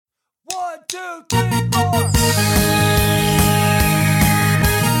1, 2, 3, 4.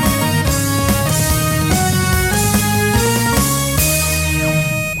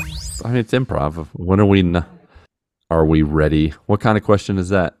 I mean, it's improv. When are we ready? What kind of question is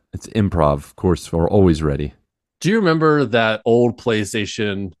that? It's improv, of course. We're always ready. Do you remember that old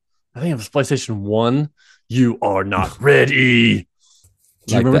PlayStation? I think it was PlayStation 1. You are not ready.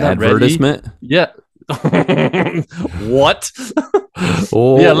 Do you Like remember the that advertisement? Ready? Yeah. What?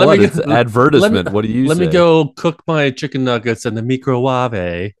 Oh, Yeah, what? It's advertisement. What do you Let say? me go cook my chicken nuggets in the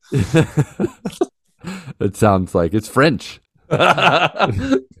microwave. It sounds like it's French.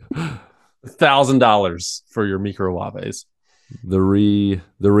 $1,000 for your microwaves. The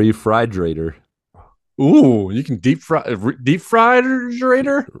refrigerator. Ooh, you can deep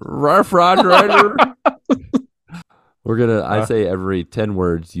refrigerator. Refrigerator. We're gonna. I say every 10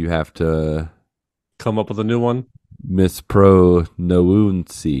 words you have to Come up with a new one. mispronounce.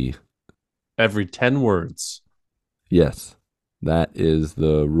 Every 10 words. Yes, that is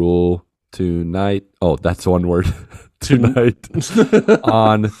the rule tonight. Oh, that's one word. Tonight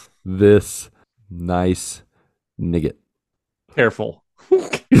on this nice nugget. Careful.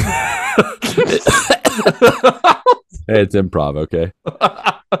 Hey, it's improv, okay?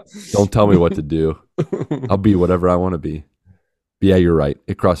 Don't tell me what to do. I'll be whatever I want to be. But yeah, you're right.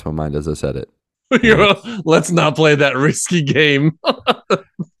 It crossed my mind as I said it. Let's not play that risky game.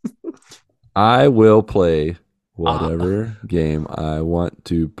 I will play whatever game I want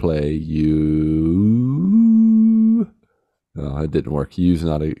to play. You. Oh, it didn't work. You's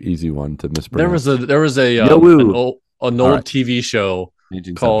not an easy one to mispronounce. There was an old right. TV show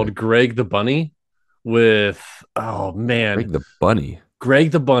Changing called subject. Greg the Bunny with Greg the Bunny.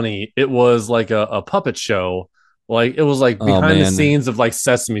 Greg the Bunny. It was like a puppet show. Like it was like behind the scenes of like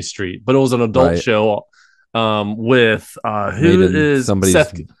Sesame Street, but it was an adult show with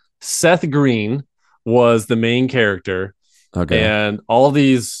Seth Green was the main character. Okay. And all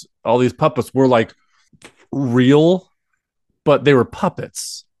these puppets were like real, but they were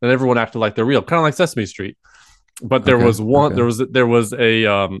puppets, and everyone acted like they're real, kind of like Sesame Street. But there was one, there was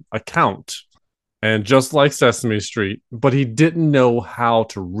a count, and just like Sesame Street, but he didn't know how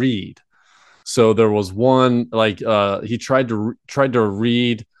to read. So there was one like he tried to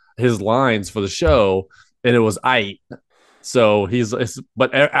read his lines for the show, and it was "I." So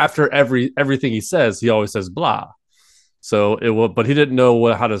but after everything he says, he always says "blah." So it will, but he didn't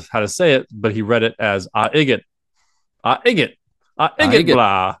know how to say it, but he read it as "I igget, I igget, I igget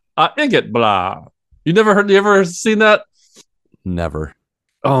blah, I igget blah." You ever seen that? Never.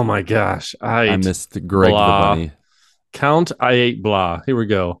 Oh my gosh, I missed Greg blah. the Bunny. Count, I ate blah. Here we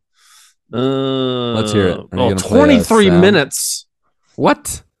go. Let's hear it. 23 minutes.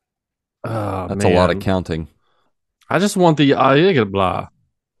 What? Oh, that's a lot of counting. I just want the I igget blah.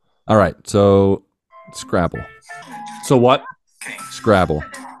 All right, so Scrabble. So what? Scrabble.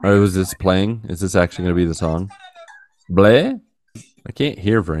 All right, was this playing? Is this actually going to be the song? Bleh? I can't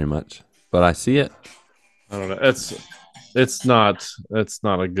hear very much, but I see it. I don't know. It's not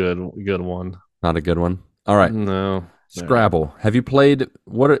a good one. Not a good one. All right. No. Scrabble. Have you played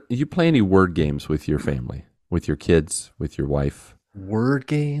you play any word games with your family, with your kids, with your wife? Word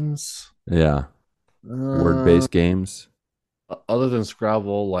games? Yeah. Word-based games? Other than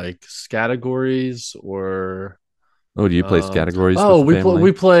Scrabble, like categories or do you play categories?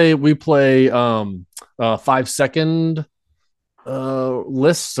 We play 5-second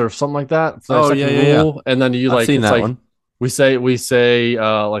lists or something like that. Yeah. And then you I've seen that one. We say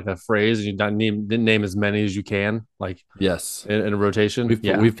like a phrase, and you name as many as you can, like yes, in a rotation.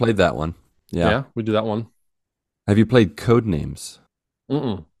 We've played that one. Yeah, we do that one. Have you played Code Names?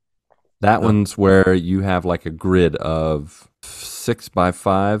 Mm-mm. That one's where you have like a grid of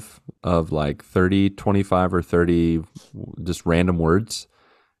 6x5 of like 30, 25, or 30 just random words.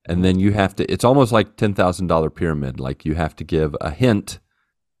 And then you have to, it's almost like $10,000 pyramid. Like you have to give a hint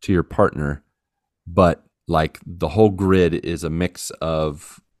to your partner, but like the whole grid is a mix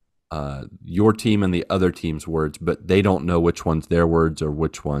of your team and the other team's words, but they don't know which one's their words or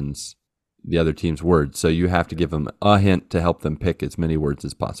which one's the other team's words. So you have to give them a hint to help them pick as many words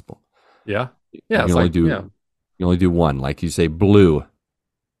as possible. Yeah. Yeah. You only do one. Like you say blue,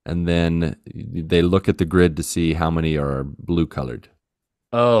 and then they look at the grid to see how many are blue colored.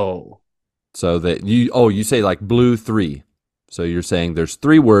 Oh. So that you say like blue 3. So you're saying there's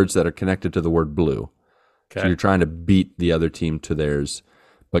 3 words that are connected to the word blue. Okay. So you're trying to beat the other team to theirs.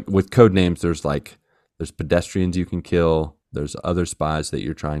 But with Code Names, there's pedestrians you can kill. There's other spies that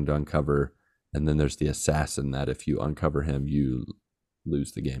you're trying to uncover. And then there's the assassin that if you uncover him, you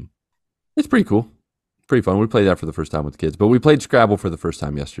lose the game. It's pretty cool. pretty fun. We played that for the first time with the kids, but we played Scrabble for the first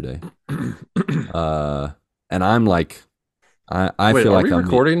time yesterday. And I'm like, I Wait, feel like we I'm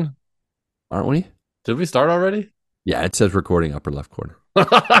recording? aren't we? Did we start already? Yeah, it says recording upper left corner.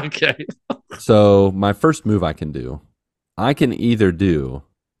 Okay. So my first move I can either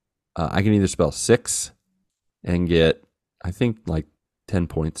spell 6 and get, I think, like 10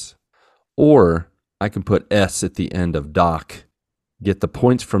 points, or I can put S at the end of doc, get the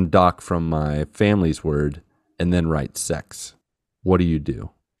points from doc from my family's word, and then write sex. What do you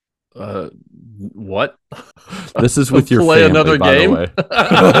do? What? This is with your Play family, another by game? the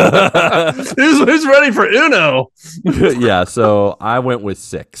way. who's ready for Uno? Yeah, so I went with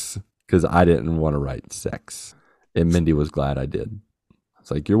 6 because I didn't want to write sex. And Mindy was glad I did. It's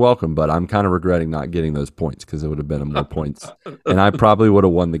like, you're welcome, but I'm kind of regretting not getting those points because it would have been more points. And I probably would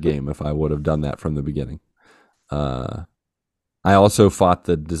have won the game if I would have done that from the beginning. I also fought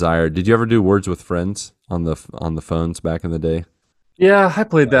the desire. Did you ever do Words with Friends on the phones back in the day? Yeah, I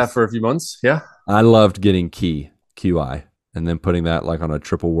played that for a few months. Yeah. I loved getting QI, and then putting that like on a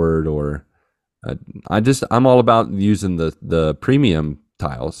triple word, or I'm all about using the premium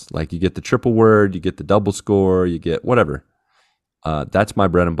tiles. Like you get the triple word, you get the double score, you get whatever. That's my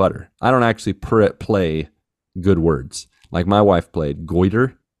bread and butter. I don't actually play good words. Like my wife played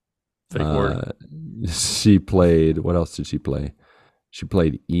goiter. Fake word. She played, what else did she play? She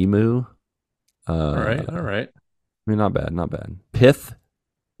played emu. All right. I mean, not bad. Pith.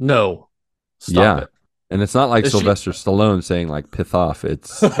 No. Stop it. And it's not like Sylvester Stallone saying like pith off.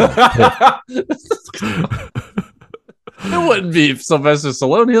 It's pith. It wouldn't be Sylvester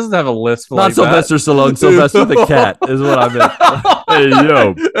Stallone. He doesn't have a list for Not like Sylvester Stallone. Sylvester the cat is what I meant. Hey,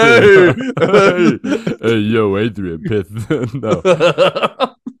 yo. Hey, yo, Adrian, pith. No,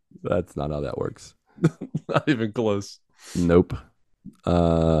 that's not how that works. Not even close. Nope.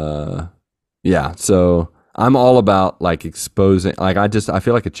 Yeah, so I'm all about like exposing. Like I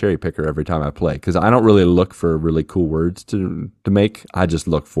feel like a cherry picker every time I play because I don't really look for really cool words to make. I just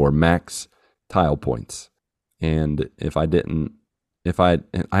look for max tile points. And if I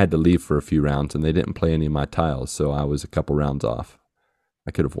had to leave for a few rounds and they didn't play any of my tiles, so I was a couple rounds off.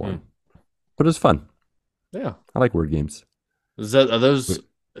 I could have won, but it was fun. Yeah, I like word games. Are those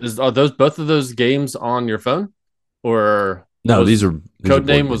both of those games on your phone, or no? These are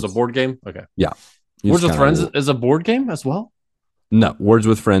Codename was a board game. Okay, yeah. Words with Friends is a board game as well. No, Words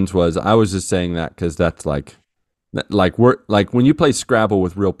with Friends was. I was just saying that because that's like when you play Scrabble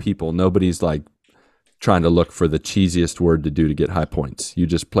with real people, nobody's like trying to look for the cheesiest word to do to get high points. You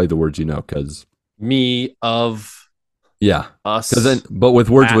just play the words you know because me, of, yeah, us. But with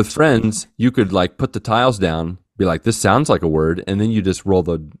Words with Friends, you could like put the tiles down, be like, this sounds like a word, and then you just roll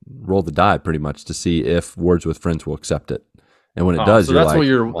the die pretty much to see if Words with Friends will accept it. And when it does, so you're that's like,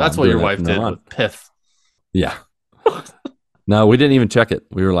 that's what your wife did with Pith. Yeah. No, we didn't even check it.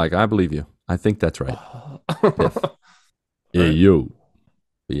 We were like, I believe you. I think that's right. Pith. Yeah, yo.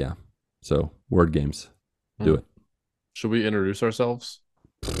 But yeah. So word games. Do it. Should we introduce ourselves?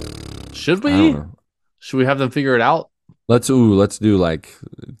 Should we? Should we have them figure it out? Let's do like,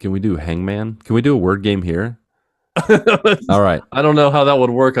 can we do Hangman? Can we do a word game here? All right. I don't know how that would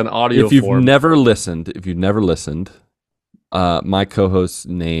work on audio. If you've never listened, my co-host's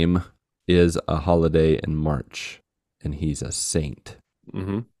name is a holiday in March, and he's a saint.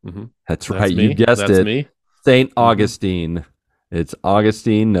 That's right. That's me. You guessed That's it. Me. Saint Augustine. It's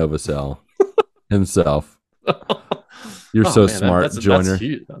Augustine Novosel himself. You're so man, smart, Joiner.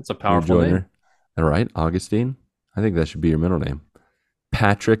 That's a powerful name. All right, Augustine. I think that should be your middle name.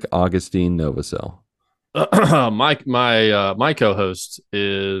 Patrick Augustine Novosel. My co-host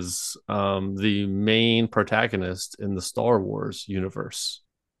is the main protagonist in the Star Wars universe,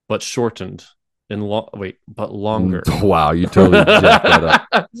 but shortened but longer. Wow, you totally jacked that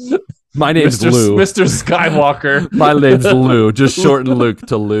up. My name's Lou. Mr. Skywalker. My name's Lou. Just shorten Luke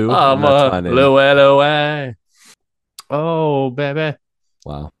to Lou. That's my name. Lou L-O-A. Oh, baby.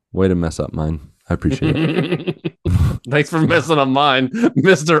 Wow. Way to mess up mine. I appreciate it. Thanks for messing up mine,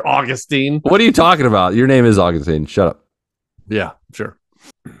 Mr. Augustine. What are you talking about? Your name is Augustine. Shut up. Yeah, sure.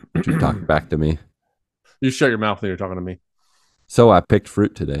 You talk back to me. You shut your mouth when you're talking to me. So I picked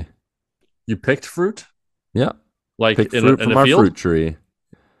fruit today. You picked fruit? Yeah. Like picked in fruit a from our field? fruit tree.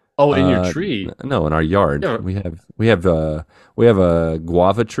 Oh, in your tree? No, in our yard. Yeah. We have a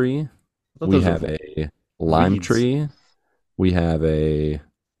guava tree. We have a lime tree. We have a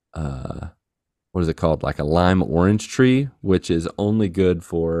what is it called? Like a lime orange tree, which is only good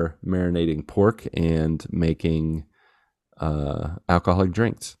for marinating pork and making alcoholic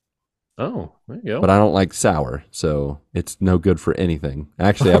drinks. Oh, there you go. But I don't like sour, so it's no good for anything.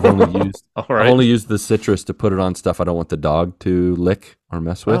 Actually, All right. I've only used the citrus to put it on stuff I don't want the dog to lick or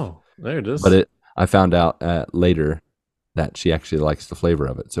mess with. Oh, there it is. But I found out later that she actually likes the flavor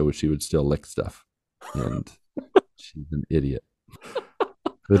of it, so she would still lick stuff. And she's an idiot.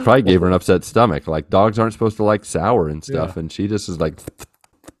 It probably gave her an upset stomach. Like dogs aren't supposed to like sour and stuff, and she just is like.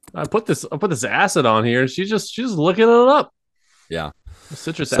 I put this acid on here, and she's just looking it up. Yeah,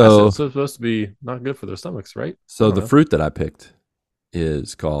 citrus acid is supposed to be not good for their stomachs, right? So the fruit that I picked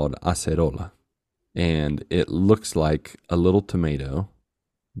is called acerola, and it looks like a little tomato,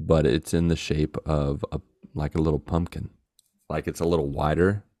 but it's in the shape of like a little pumpkin. Like it's a little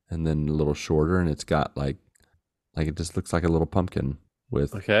wider and then a little shorter, and it's got like it just looks like a little pumpkin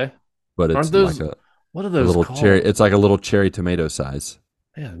with. Okay. But it's like what are those little called? cherry. It's like a little cherry tomato size.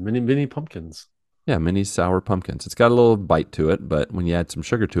 Yeah, mini pumpkins. Yeah, mini sour pumpkins. It's got a little bite to it, but when you add some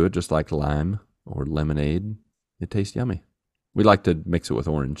sugar to it, just like lime or lemonade, it tastes yummy. We like to mix it with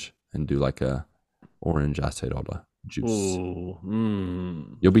orange and do like a orange acerola juice.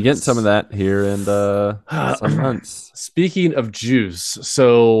 Ooh, You'll be getting some of that here in some months. Speaking of juice,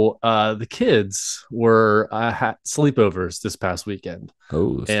 so the kids were had sleepovers this past weekend.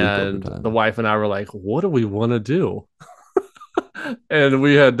 Oh, and time. The wife and I were like, "What do we want to do?" And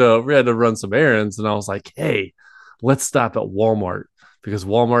we had to run some errands, and I was like, "Hey, let's stop at Walmart because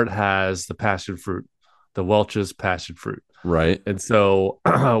Walmart has the passion fruit, the Welch's passion fruit." Right. And so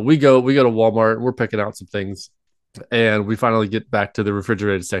we go to Walmart and we're picking out some things, and we finally get back to the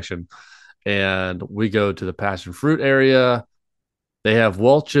refrigerated section, and we go to the passion fruit area. They have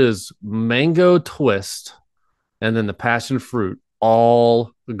Welch's mango twist, and then the passion fruit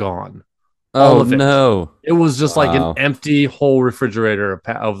all gone. Oh no! It was just like an empty whole refrigerator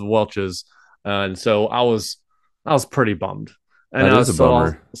of Welch's, and so I was pretty bummed. And that is a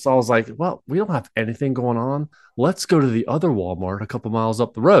bummer. So I was like, well, we don't have anything going on. Let's go to the other Walmart a couple miles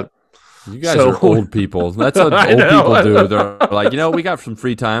up the road. You guys are old people. That's what old people do. They're like, we got some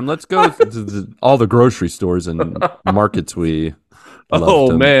free time. Let's go to all the grocery stores and markets we.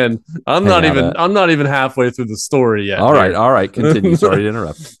 Oh man, I'm not even halfway through the story yet. All right. Continue. Sorry to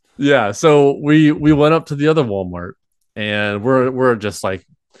interrupt. Yeah, so we went up to the other Walmart, and we're just like,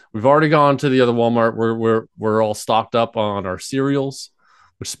 we've already gone to the other Walmart. We're all stocked up on our cereals.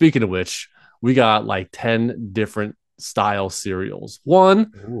 Which, speaking of which, we got like 10 different style cereals.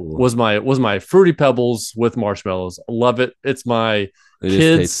 One was my Fruity Pebbles with marshmallows. I love it. It's my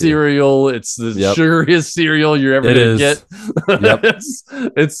kids cereal. It's the sugariest cereal you're ever gonna get. Yep.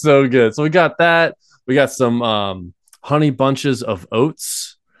 it's so good. So we got that. We got some honey bunches of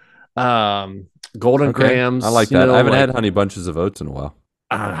oats. Golden grams. I like that. I haven't had honey bunches of oats in a while.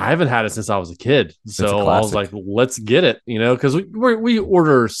 I haven't had it since I was a kid, so I was like, let's get it, because we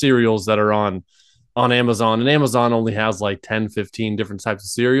order cereals that are on Amazon, and Amazon only has like 10-15 different types of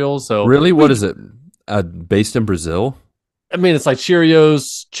cereals. So really, what is it? Based in Brazil? I mean, it's like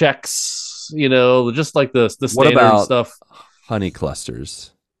Cheerios, Chex, just like the standard stuff. Honey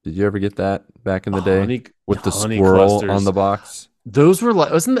clusters. Did you ever get that back in the day with the squirrel clusters on the box? Those were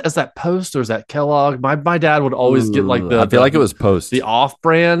like, is that Post or is that Kellogg? My dad would always get like I feel like it was Post, the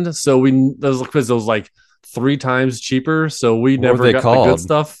off-brand. So those was like 3 times cheaper. So we never got the good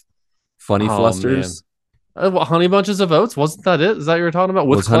stuff. Funny Flusters, Honey Bunches of Oats. Wasn't that it? Is that what you were talking about?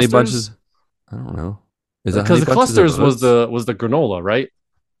 With Honey Bunches? I don't know. Is it because the clusters was the granola, right?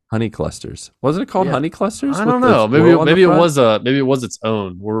 Honey Clusters. Wasn't it called Honey Clusters? I don't know. Maybe it was its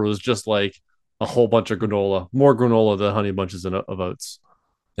own, where it was just like a whole bunch of granola, more granola than Honey Bunches of Oats.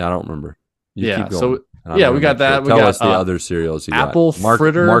 Yeah, I don't remember. Keep going. So we got that. Tell us the other cereals you apple got.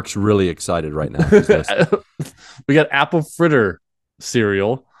 fritter. Mark's really excited right now. We got apple fritter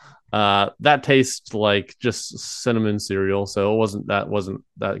cereal. That tastes like just cinnamon cereal, so it wasn't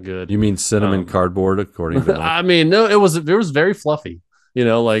that good. You mean cinnamon cardboard, according to? I mean, no, it was very fluffy.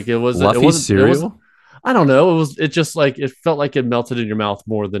 Like it was fluffy cereal. I don't know. It just like it felt like it melted in your mouth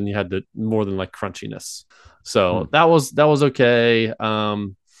more than like crunchiness. So that was okay.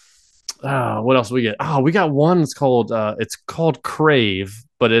 What else we get? We got one. It's called Crave,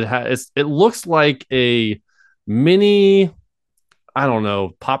 but it looks like a mini, I don't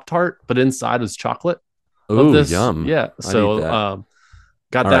know, Pop-Tart, but inside is chocolate. Oh, yum! Yeah. So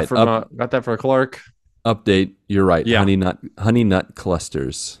got that for Clark. Update. You're right. Yeah. Honey nut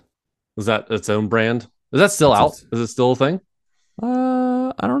clusters. Is that its own brand? Is that still out? Is it still a thing?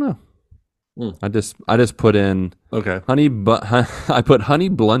 I don't know. I just put in I put honey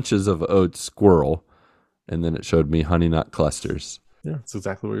bunches of oats squirrel, and then it showed me honey nut clusters. Yeah, that's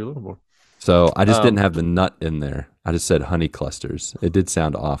exactly what you're looking for. So I just didn't have the nut in there. I just said honey clusters. It did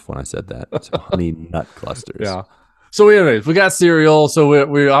sound off when I said that. So honey nut clusters. Yeah. So anyways, we got cereal. So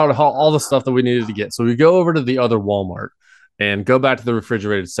we out all the stuff that we needed to get. So we go over to the other Walmart and go back to the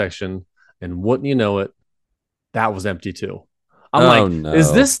refrigerated section. And wouldn't you know it, that was empty too. I'm no.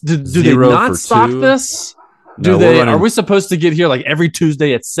 Is this, do they Zero not for stock two? this? No, Are we supposed to get here like every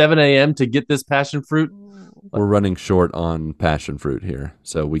Tuesday at 7 a.m. to get this passion fruit? We're running short on passion fruit here,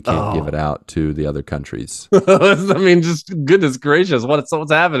 so we can't give it out to the other countries. I mean, just goodness gracious, what's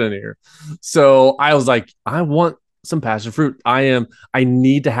happening here? So I was like, I want some passion fruit. I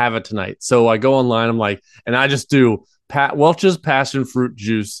need to have it tonight. So I go online. I'm like, and I just do Welch's passion fruit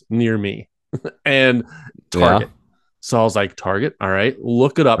juice near me and Target. Yeah. So I was like, Target, all right,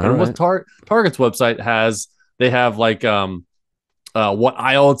 look it up. All and right. What Target's website has, they have like what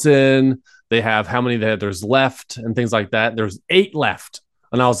aisle it's in. They have how many there's left and things like that. There's 8 left.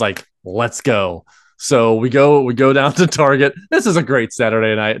 And I was like, let's go. So we go down to Target. This is a great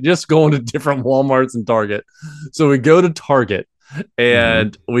Saturday night, just going to different Walmarts and Target. So we go to Target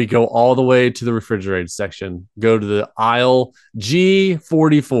and we go all the way to the refrigerated section, go to the aisle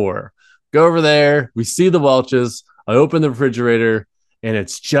G44, go over there. We see the Welch's. I open the refrigerator and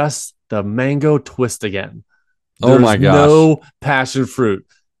it's just the mango twist again. There's my gosh. No passion fruit.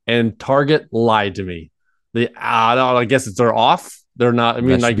 And Target lied to me. I guess they're off. They're not. I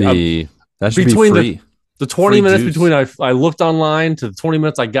mean, that should be free. The 20 free minutes juice. between I looked online to the 20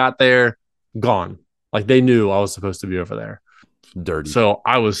 minutes I got there, gone. Like they knew I was supposed to be over there. Dirty. So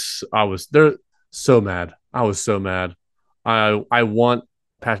I was there so mad. I was so mad. I want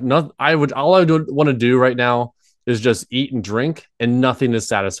passion. All I want to do right now is just eat and drink, and nothing is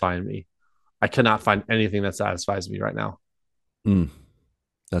satisfying me. I cannot find anything that satisfies me right now.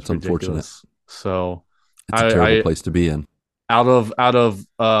 That's unfortunate. So it's a terrible place to be in. Out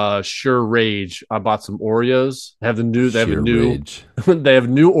of sheer rage, I bought some Oreos. They have new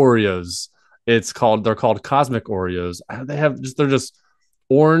Oreos. They're called Cosmic Oreos. They're just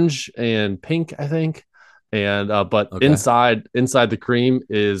orange and pink, I think. And but inside the cream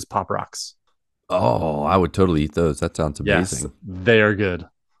is Pop Rocks. Oh, I would totally eat those. That sounds amazing. Yes, they are good.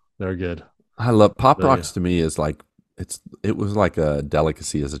 They're good. I love Pop Rocks. To me is like it was like a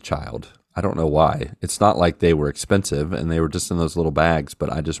delicacy as a child. I don't know why. It's not like they were expensive and they were just in those little bags,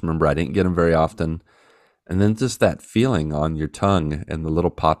 but I just remember I didn't get them very often. And then just that feeling on your tongue and the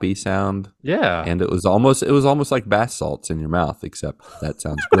little poppy sound. Yeah. And it was almost like bath salts in your mouth, except that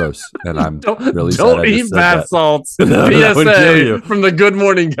sounds gross. And I'm really sad don't eat bath salts. PSA from the Good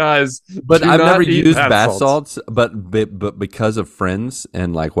Morning guys. But I've never used bath salts, but because of Friends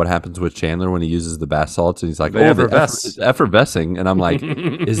and like what happens with Chandler when he uses the bath salts and he's like, it's effervescing. And I'm like,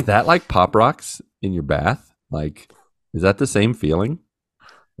 is that like Pop Rocks in your bath? Like, is that the same feeling?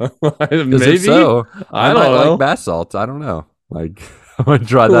 Maybe so. I might like bath salts. I don't know. Like I'm gonna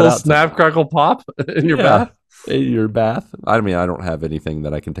try that out. Snap, crackle, pop in your bath. In your bath. I mean, I don't have anything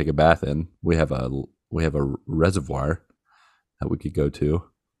that I can take a bath in. We have a reservoir that we could go to.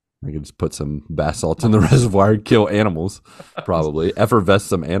 I could just put some bath salts in the reservoir and kill animals. Probably effervesce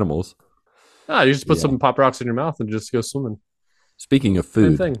some animals. You just put some Pop Rocks in your mouth and just go swimming. Speaking of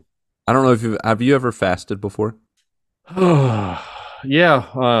food, I don't know if have you ever fasted before?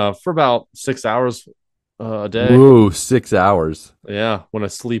 Yeah, for about 6 hours a day. Ooh, 6 hours. Yeah, when I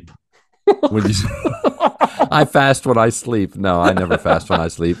sleep. I fast when I sleep. No, I never fast when I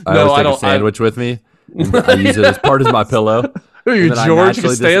sleep. I always take a sandwich with me. I use it as part of my pillow. Are you George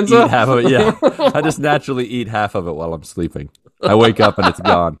Costanza? Half of it. Yeah, I just naturally eat half of it while I'm sleeping. I wake up and it's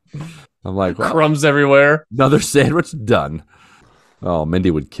gone. I'm like, crumbs everywhere. Another sandwich done. Oh,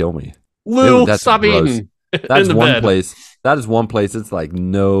 Mindy would kill me. Lou, stop eating. That's one place. That is one place. It's like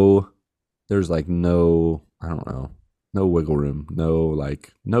there's like no, I don't know, no wiggle room,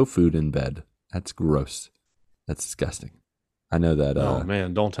 no food in bed. That's gross. That's disgusting. I know that. Oh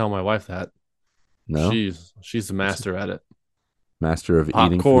man, don't tell my wife that. No, she's the master at it. Master of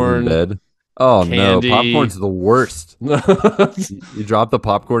eating food in bed. Oh candy. No, popcorn's the worst. You drop the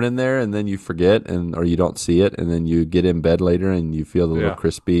popcorn in there and then you forget or you don't see it and then you get in bed later and you feel the little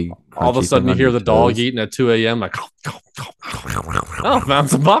crispy. All of a sudden you hear the dog eating at 2 a.m. like, oh, found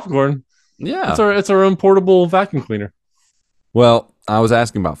some popcorn. Yeah. It's our own portable vacuum cleaner. Well, I was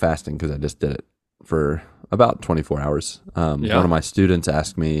asking about fasting because I just did it for about 24 hours. One of my students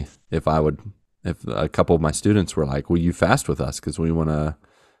asked me if a couple of my students were like, will you fast with us? Because we want to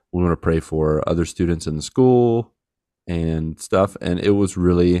pray for other students in the school and stuff. And it was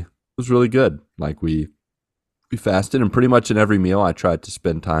really good. Like we fasted, and pretty much in every meal I tried to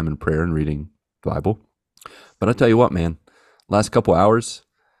spend time in prayer and reading the Bible. But I tell you what, man, last couple hours,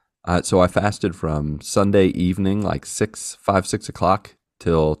 So I fasted from Sunday evening, like 6 o'clock,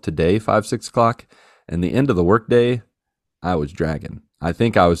 till today, 6 o'clock. And the end of the workday, I was dragging. I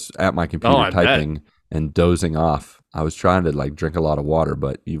think I was at my computer typing and dozing off. I was trying to like drink a lot of water,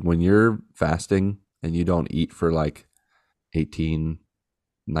 but when you're fasting and you don't eat for like 18,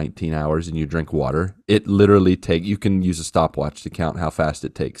 19 hours and you drink water, it literally you can use a stopwatch to count how fast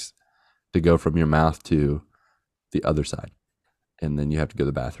it takes to go from your mouth to the other side. And then you have to go to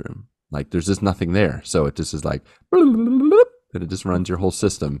the bathroom. Like there's just nothing there. So it just is like, and it just runs your whole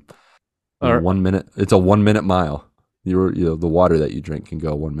system. In 1 minute. It's a 1 minute mile. The water that you drink can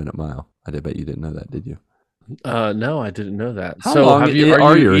go a 1 minute mile. I bet you didn't know that, did you? No, I didn't know that. How long are you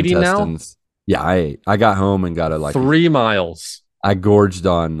your eating intestines? Now? Yeah, I ate. I got home and got 3 miles. I gorged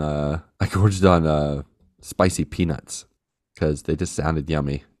on spicy peanuts because they just sounded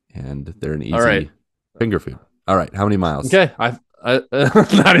yummy and they're an easy finger food. All right, how many miles? Okay, I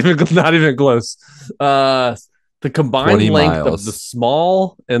not even close. The combined length of the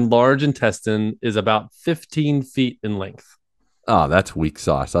small and large intestine is about 15 feet in length. Oh, that's weak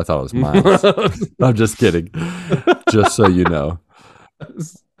sauce. I thought it was miles. I'm just kidding. Just so you know.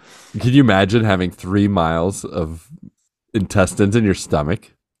 Can you imagine having 3 miles of intestines in your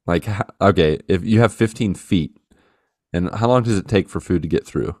stomach? Like, okay, if you have 15 feet, and how long does it take for food to get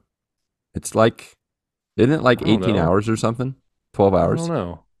through? It's like, isn't it like 18 hours or something? 12 hours? I don't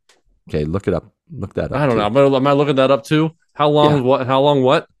know. Okay, look it up. Look that up. I don't know. Am I looking that up too? How long? Yeah. What? How long?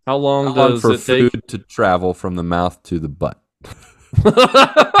 What? How long does it take food to travel from the mouth to the butt?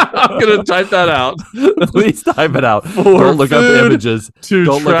 I'm gonna type that out. Please type it out. Don't look up images.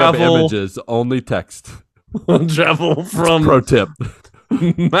 Don't look up images. Only text. Travel from pro tip.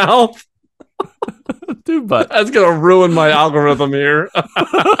 Mouth to butt. That's gonna ruin my algorithm here.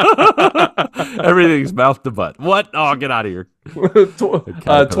 Everything's mouth to butt. What? Oh, get out of here.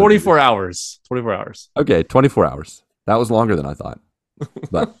 24 hours. 24 hours. Okay, 24 hours. That was longer than I thought.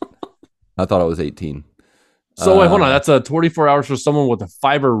 But I thought it was 18. So wait, hold on. That's 24 hours for someone with a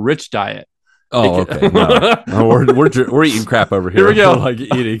fiber-rich diet. Oh, okay. No, we're eating crap over here. Here we go. Like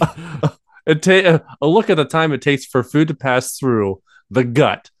eating. A look at the time it takes for food to pass through the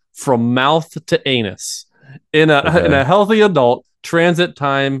gut from mouth to anus. In a healthy adult, transit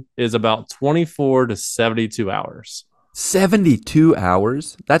time is about 24 to 72 hours. 72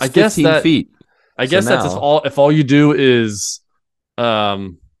 hours? That's 15 feet. I guess that's if all you do is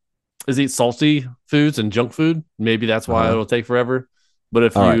eat salty foods and junk food. Maybe that's why it'll take forever. But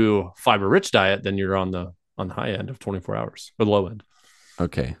if you fiber-rich diet, then you're on the high end of 24 hours or the low end.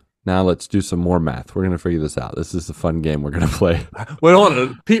 Okay. Now let's do some more math. We're going to figure this out. This is a fun game we're going to play. Wait, hold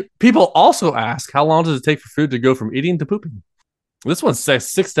on. People also ask, how long does it take for food to go from eating to pooping? This one says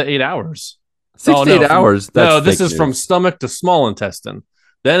 6 to 8 hours. 6 to 8 hours? This is from stomach to small intestine.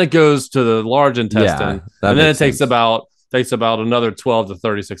 Then it goes to the large intestine. And then it takes about another 12 to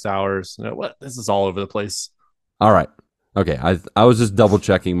 36 hours. This is all over the place. All right. Okay. I was just double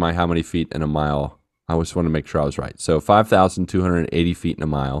checking how many feet in a mile. I just want to make sure I was right. So 5,280 feet in a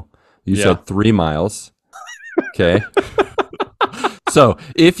mile. You said 3 miles. Okay. So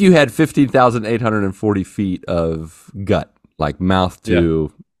if you had 15,840 feet of gut, like mouth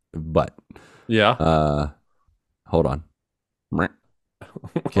to butt. Yeah. Hold on.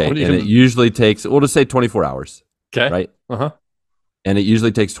 Okay. And it usually takes, we'll just say 24 hours. Okay. Right? Uh-huh. And it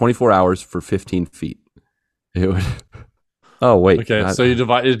usually takes 24 hours for 15 feet. It would. Oh, wait. Okay. So you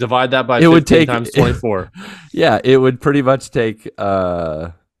divide that by 15 times 24. Yeah. It would pretty much take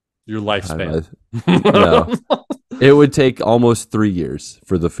your lifespan. No. It would take almost 3 years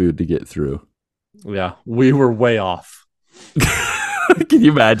for the food to get through. Yeah. We were way off. Can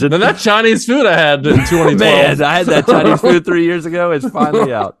you imagine? And that Chinese food I had in 2012. Man, I had that Chinese food 3 years ago. It's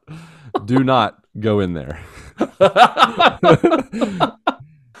finally out. Do not go in there.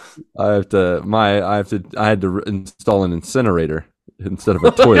 I had to install an incinerator instead of a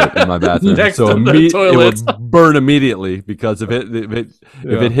toilet in my bathroom. So it would burn immediately because if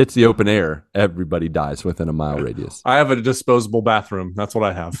it hits the open air, everybody dies within a mile radius. I have a disposable bathroom. That's what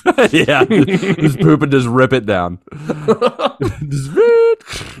I have. Yeah, just poop and just rip it down. Just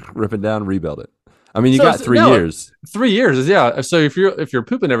rip it down, rebuild it. I mean, you got 3 years. 3 years, yeah. So if you're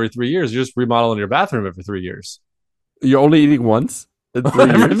pooping every 3 years, you're just remodeling your bathroom every 3 years. You're only eating once?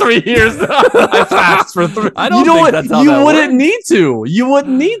 Every 3 years. I fast for 3. I don't think that's how that wouldn't need to. You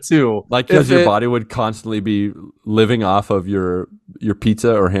wouldn't need to. Like, because your body would constantly be living off of your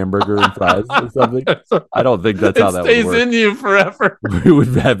pizza or hamburger and fries or something. I don't think that's how that would work. It stays in you forever. We would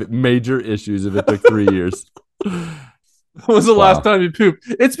have major issues if it took 3 years. When was the last time you pooped?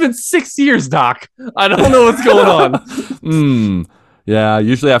 It's been 6 years, Doc. I don't know what's going on. Yeah,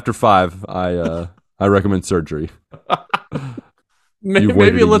 usually after 5, I recommend surgery. You've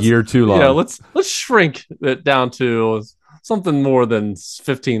waited Maybe a let's year too long. yeah, let's shrink it down to something more than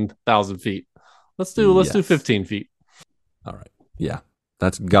 15,000 feet. Let's do 15 feet. All right. Yeah.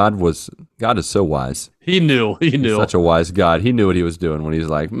 God is so wise. He knew. He's such a wise God. He knew what he was doing when he's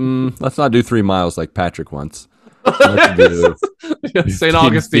like, let's not do 3 miles like Patrick wants. Let's do St.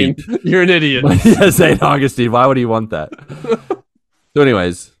 Augustine, feet. you're an idiot. Yeah, St. Augustine. Why would he want that? So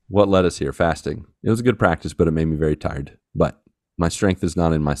anyways, what led us here? Fasting. It was a good practice, but it made me very tired. But my strength is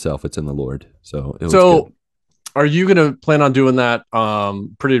not in myself. It's in the Lord. So it was good. Are you going to plan on doing that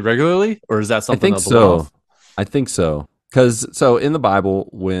pretty regularly? Or is that something? I think so. Because in the Bible,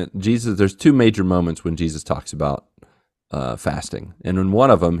 when Jesus, there's 2 major moments when Jesus talks about fasting. And in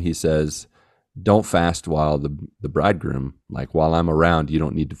one of them, he says, don't fast while the bridegroom, like while I'm around, you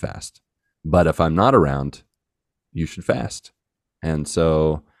don't need to fast. But if I'm not around, you should fast. And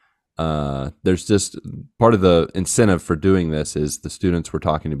so there's just part of the incentive for doing this is the students were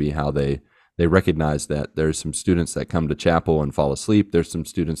talking to me how they recognize that there's some students that come to chapel and fall asleep. There's some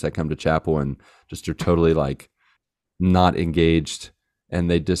students that come to chapel and just are totally like not engaged, and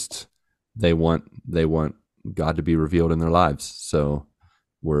they want God to be revealed in their lives. So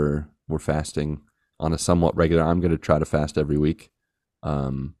we're fasting on a somewhat regular. I'm going to try to fast every week,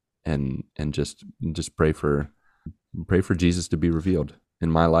 and just pray for Jesus to be revealed in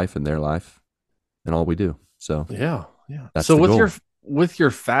my life and their life and all we do. So yeah. That's so the goal. with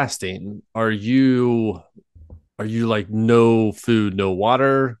your fasting, are you like no food, no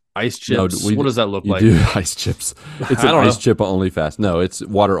water, ice chips? No, what does that look like? Do ice chips. It's an ice chip only fast. No, it's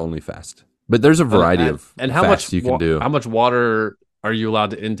water only fast. But there's a variety of fasts you can do. How much water are you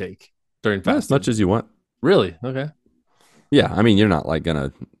allowed to intake during fasting? As much as you want. Really? Okay. Yeah, I mean, you're not like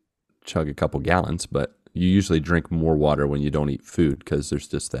gonna chug a couple gallons, but you usually drink more water when you don't eat food because there's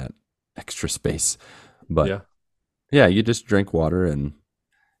just that extra space. But yeah, you just drink water, and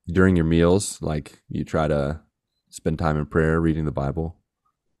during your meals, like you try to spend time in prayer, reading the Bible,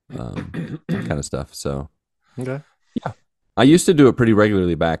 that kind of stuff. So okay, yeah, I used to do it pretty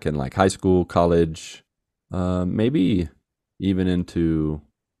regularly back in like high school, college, maybe even into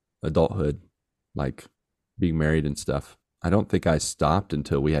adulthood, like being married and stuff. I don't think I stopped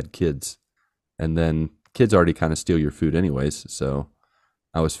until we had kids, and then kids already kind of steal your food anyways. So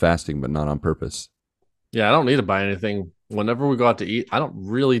I was fasting, but not on purpose. Yeah, I don't need to buy anything. Whenever we go out to eat, I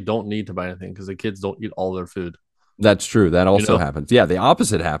don't need to buy anything because the kids don't eat all their food. That's true. That also happens. Yeah, the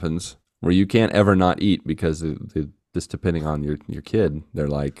opposite happens where you can't ever not eat because just depending on your kid, they're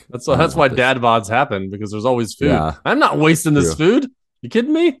like. That's why dad bods happen, because there's always food. Yeah, I'm not wasting this food. You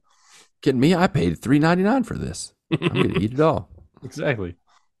kidding me? Kidding me? I paid $3.99 for this. I'm going to eat it all. Exactly.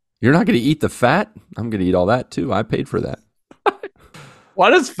 You're not going to eat the fat? I'm going to eat all that too. I paid for that.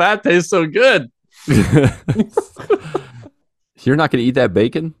 Why does fat taste so good? You're not going to eat that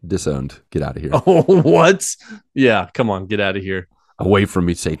bacon? Disowned. Get out of here. Oh, what? Yeah, come on, get out of here. Away from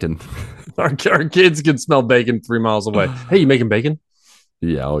me, Satan. Our kids can smell bacon 3 miles away. Hey, you making bacon?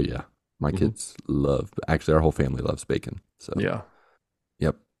 Yeah, oh yeah. My kids actually our whole family loves bacon. So yeah.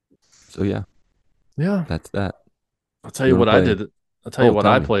 Yep. So yeah. Yeah. That's that. I'll tell you what I did. I'll tell you what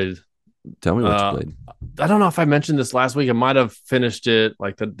I played. Tell me what you played. I don't know if I mentioned this last week. I might have finished it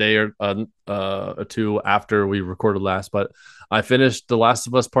like the day or two after we recorded last, but I finished The Last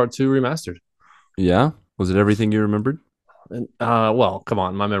of Us Part 2 remastered. Yeah? Was it everything you remembered? And, well, come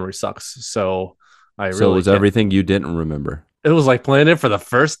on, my memory sucks. So it was everything you didn't remember. It was like playing it for the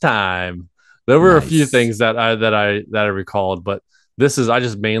first time. There were a few things that I recalled, but I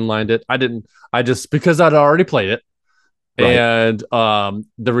just mainlined it. Because I'd already played it. Right. And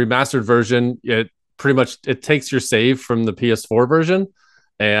the remastered version, it takes your save from the PS4 version,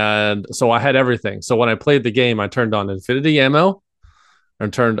 and so I had everything. So when I played the game, I turned on infinity ammo,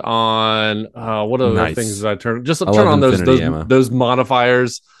 and turned on what other things did I turn? Just turn on those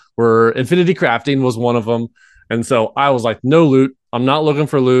modifiers. Where infinity crafting was one of them, and so I was like, no loot. I'm not looking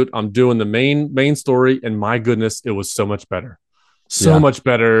for loot. I'm doing the main story, and my goodness, it was so much better. So much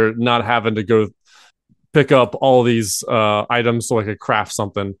better not having to go pick up all these items so I could craft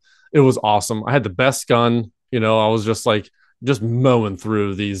something. It was awesome. I had the best gun. I was just mowing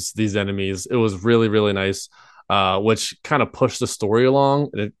through these enemies. It was really, really nice, which kind of pushed the story along.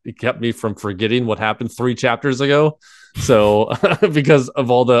 And it kept me from forgetting what happened 3 chapters ago. So because of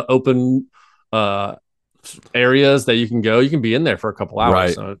all the open areas that you can be in there for a couple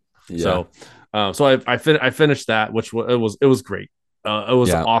hours. Right. So I finished that, which it was great. It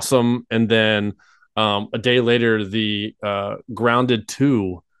was awesome. And then a day later, the Grounded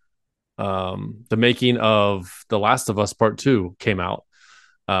 2 the making of The Last of Us Part Two came out.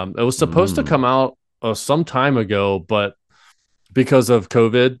 It was supposed to Mm, come out some time ago, but because of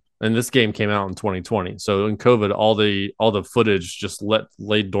COVID, and this game came out in 2020. So in COVID, all the footage just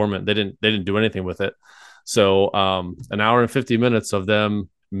laid dormant. They didn't do anything with it. So an hour and 50 minutes of them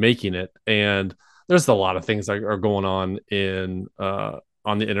making it, and there's a lot of things that are going on the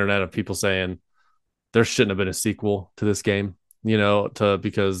internet of people saying there shouldn't have been a sequel to this game.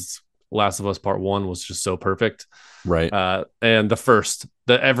 Because Last of Us Part One was just so perfect. right. And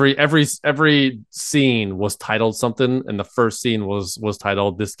every scene was titled something, and the first scene was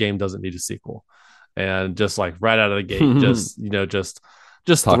titled "This game doesn't need a sequel," and just like right out of the gate,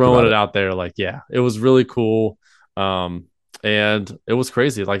 just Talk throwing about it it. out there, like it was really cool, and it was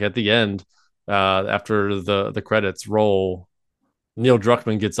crazy. Like at the end, after the credits roll, Neil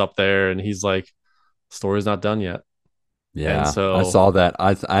Druckmann gets up there and he's like, "Story's not done yet," and Yeah, I so saw that.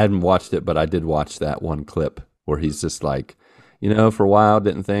 I hadn't watched it, but I did watch that one clip where he's just like, for a while,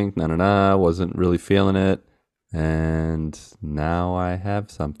 didn't think, wasn't really feeling it, and now I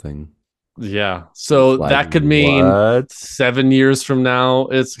have something. yeah, It's so like, that could mean what? 7 years from now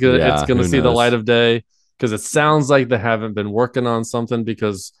it's Yeah, gonna who see the light knows? of day, because it sounds like they haven't been working on something,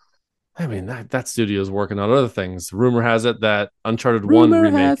 because I mean that studio is working on other things. Rumor has it that Uncharted 1 Rumor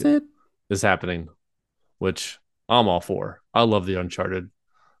remake has it. is happening, which I'm all for. I love the Uncharted.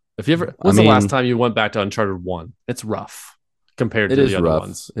 I When's the last mean, time you went back to Uncharted 1? It's rough compared it to the is other rough.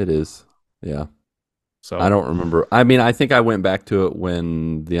 ones. It is. Yeah. I So, don't remember. I mean, I think I went back to it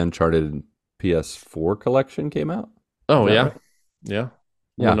when the Uncharted PS4 collection came out. Is oh that yeah, right? yeah.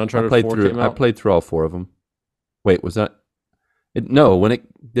 When Yeah, Uncharted 4 came I out, played through all four of them. Wait, was that no, when it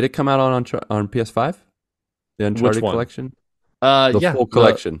did it come out on PS5? The which Uncharted one? collection? The Yeah, full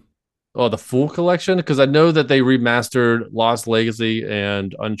collection. the full collection, because I know that they remastered Lost Legacy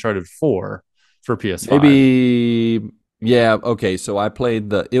and Uncharted 4 for PS5. Maybe yeah, okay, so I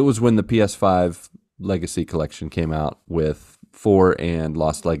played it was when the PS5 Legacy collection came out with 4 and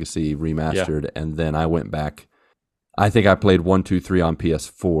Lost Legacy Yeah, remastered, and then I went back. I think I played 1, 2, 3 on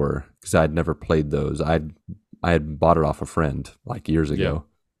PS4 because I'd never played those. I had bought it off a friend like years yeah. ago.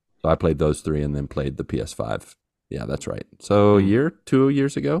 So I played those three and then played the PS5. Yeah, that's right. So Mm. 2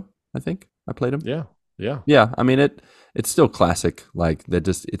 years ago, I think I played them. Yeah, yeah. Yeah, I mean it's still classic. Like that,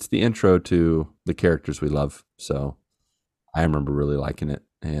 just it's the intro to the characters we love. So I remember really liking it,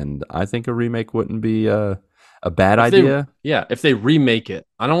 and I think a remake wouldn't be a bad If they, idea. yeah, if they remake it,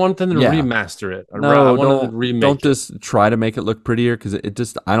 I don't want them to Yeah, remaster it. I no, want them to don't remake it. just try to make it look prettier because it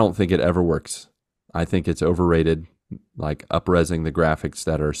just I don't think it ever works. I think it's overrated. Like up-resing the graphics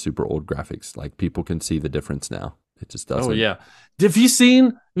that are super old graphics. Like people can see the difference now. It just Oh doesn't. yeah. Have you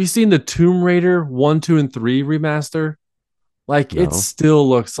seen the Tomb Raider 1, 2, and 3 remaster? Like it No. still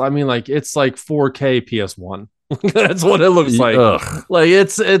looks, I mean, like it's like 4K PS1. That's what it looks like. Ugh, Like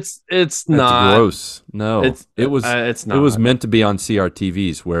it's that's not. gross. No, It's it's it was not. meant to be on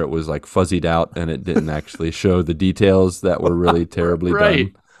CRTVs where it was like fuzzied out and it didn't actually show the details that were really terribly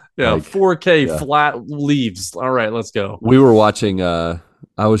Right. done. Yeah, Like 4K yeah, flat leaves. All right, let's go. we were watching.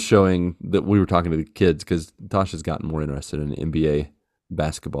 I was showing that we were talking to the kids because Tasha's gotten more interested in NBA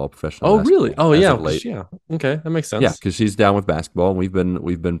basketball, professional Oh, really? basketball Oh, as yeah. of late. Yeah. Okay, that makes Yeah, sense. because she's down with basketball, and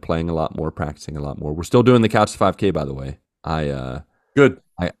we've been playing a lot more, practicing a lot more. We're still doing the couch to 5K, by the way. Good.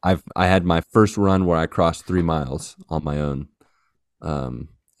 I had my first run where I crossed 3 miles on my own.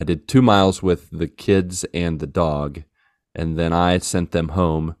 I did 2 miles with the kids and the dog, and then I sent them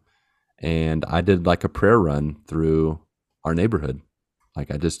home, and I did like a prayer run through our neighborhood. Like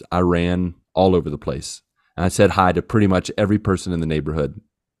I ran all over the place, and I said hi to pretty much every person in the neighborhood,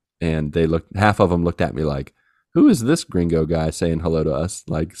 and half of them looked at me like, "Who is this gringo guy saying hello to us?"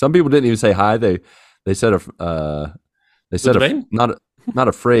 Like some people didn't even say hi. They said they The said domain? not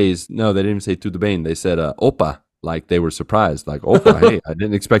a phrase. No, they didn't even say to the bane. They said "opa," like they were surprised. Like "opa," hey, I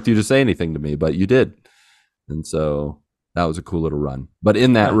didn't expect you to say anything to me, but you did. And so that was a cool little run. But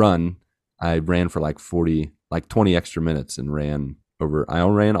in that Yeah. run, I ran for like 20 extra minutes and ran over. I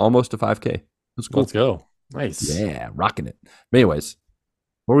ran almost a 5K. It was cool. Let's go. Nice. Yeah, rocking it. But anyways,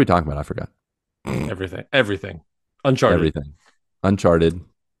 what were we talking about? I forgot. Everything. Everything. Uncharted. Everything. Uncharted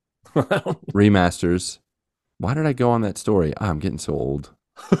remasters. Why did I go on that story? I'm getting so old.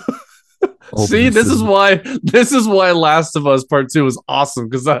 See, this is why Last of Us Part 2 was awesome,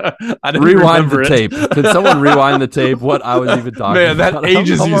 because I didn't Rewind remember the it. tape. Can someone rewind the tape? What I was even talking Man, about? that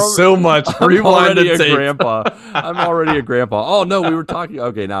ages you so much. I'm Rewind already the a tape. grandpa. I'm already a grandpa. Oh no, we were talking.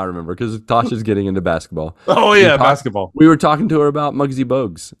 Okay, now I remember because Tasha's getting into basketball. Oh yeah, basketball. We were talking to her about Muggsy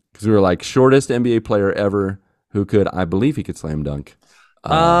Bogues because we were like shortest NBA player ever who could, I believe, he could slam dunk.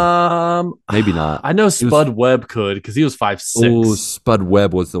 Maybe not. I know He was- Spud Webb could because he was 5'6". Oh, Spud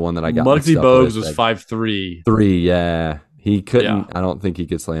Webb was the one that I got. Muggsy mixed up Bogues with. was 5'3". 3, yeah. He couldn't. Yeah. I don't think he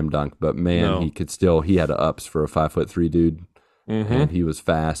could slam dunk, but man, No. he could still. He had ups for a 5'3" dude, Mm-hmm. and he was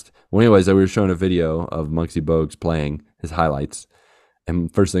fast. Well, anyways, we were showing a video of Muggsy Bogues playing his highlights,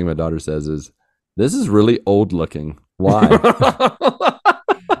 and first thing my daughter says is, "This is really old looking. Why?"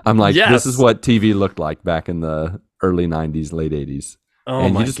 I'm like, Yes. "This is what TV looked like back in the early '90s, late '80s." Oh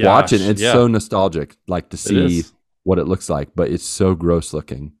And my you just gosh. watch it, and it's Yeah. so nostalgic, like to It see is. what it looks like, but it's so gross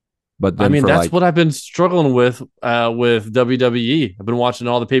looking. But then I mean, for that's like, what I've been struggling with WWE. I've been watching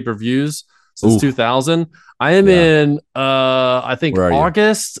all the pay-per-views since Ooh. 2000. I am Yeah. in I think Where are you?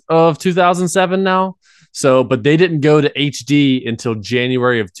 August of 2007 now. So, but they didn't go to HD until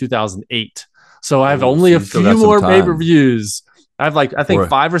January of 2008. So I have Ooh, only so a you still few got some more time. pay-per-views. I have like I think Or-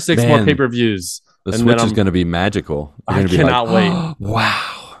 5 or 6 more man, pay-per-views. the and Switch then is going to be magical. You're I gonna be cannot like, wait.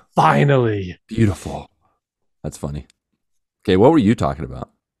 Wow, Finally. beautiful. That's funny. Okay, what were you talking about?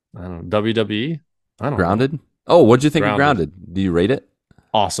 I don't know. WWE? I don't know. Grounded? Oh, what'd you think of Grounded. Grounded? Do you rate it?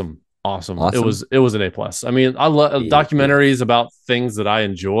 Awesome. Awesome? It was an A+. I mean, I love Yeah. documentaries about things that I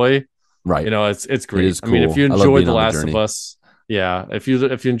enjoy. Right. You know, it's great. is I mean, if cool. you I love enjoyed being The on the Last of journey. Us, yeah, if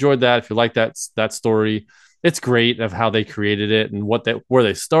you enjoyed that, if you like that story, it's great of how they created it and where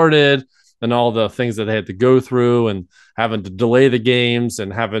they started and all the things that they had to go through and having to delay the games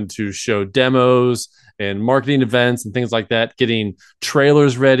and having to show demos and marketing events and things like that, getting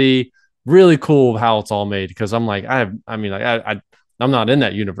trailers ready. Really cool how it's all made because I'm like, I'm not in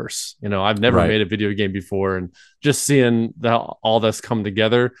that universe. You know, I've never Right. made a video game before, and just seeing all this come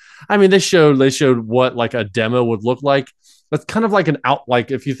together. I mean, they showed what like a demo would look like. That's kind of like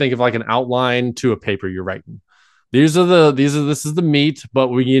like if you think of like an outline to a paper you're writing. This is the meat, but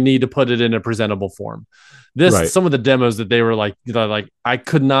you need to put it in a presentable form. Right. Some of the demos that they were like, you know, like I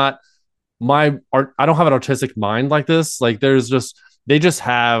could not. My art, I don't have an artistic mind like this. Like they just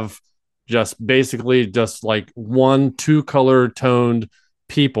have just basically just like 2-color toned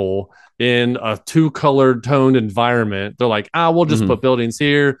people in a 2-color toned environment. They're like, we'll just Mhm. put buildings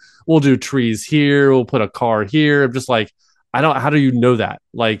here, we'll do trees here, we'll put a car here. I'm just like, how do you know that?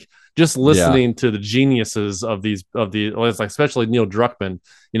 Like just listening to the geniuses of like especially Neil Druckmann,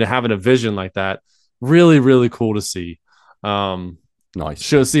 you know, having a vision like that, really, really cool to see. Nice.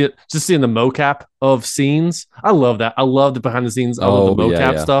 Just seeing the mocap of scenes. I love that. I love the behind the scenes of the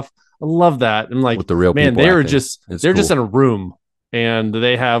mocap stuff. I love that. And like, With the real man, people they're acting. just It's they're just cool. in a room and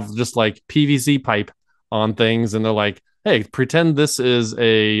they have just like PVC pipe on things, and they're like, hey, pretend this is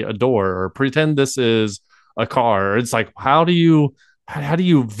a door or pretend this is a car. It's like, how do you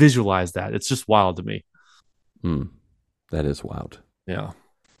visualize that? It's just wild to me. That is wild. Yeah.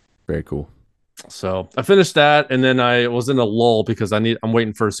 Very cool. So I finished that, and then I was in a lull because I'm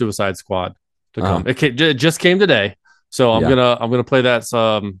waiting for Suicide Squad to come. It just came today, so I'm gonna play that.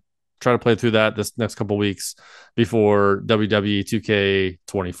 Try to play through that this next couple weeks before WWE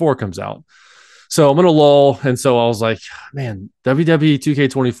 2K24 comes out. So I'm in a lull, and so I was like, man, WWE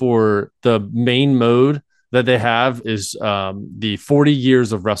 2K24, the main mode that they have is the 40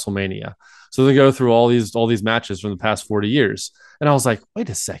 years of WrestleMania. So they go through all these matches from the past 40 years, and I was like, wait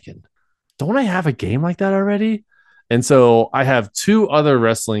a second. Don't I have a game like that already? And so I have 2 other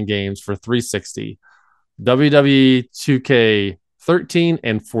wrestling games for 360, WWE 2K13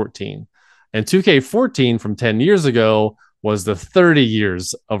 and 14. And 2K14 from 10 years ago was the 30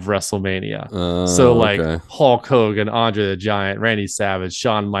 years of WrestleMania. So like Hulk Hogan, Andre the Giant, Randy Savage,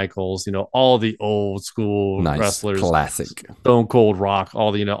 Shawn Michaels, you know, all the old school wrestlers, classic, Stone Cold Rock,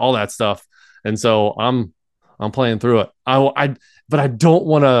 all that stuff. And so I'm playing through it. But I don't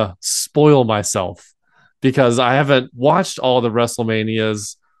want to spoil myself because I haven't watched all the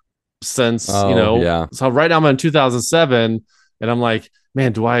WrestleManias since, So right now I'm in 2007 and I'm like,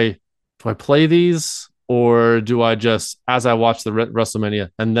 man, do I play these or do I just, as I watch the WrestleMania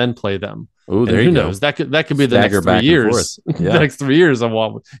and then play them? Oh, there who knows? That could be the next 3 years. Yeah. The next 3 years I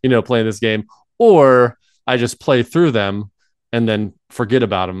want, playing this game, or I just play through them and then forget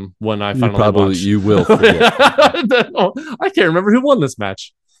about them when I finally watch. You will forget. I can't remember who won this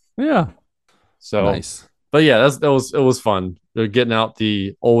match. Yeah. So nice. But yeah, it was fun. They're getting out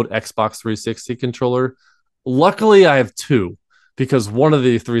the old Xbox 360 controller. Luckily, I have 2 because one of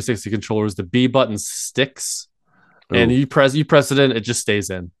the 360 controllers, the B button sticks, and you press it in, it just stays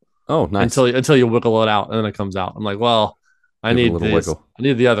in. Oh, nice. Until you wiggle it out, and then it comes out. I'm like, well, I need this. Wiggle. I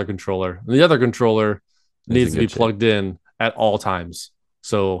need the other controller. And the other controller needs to be plugged in at all times.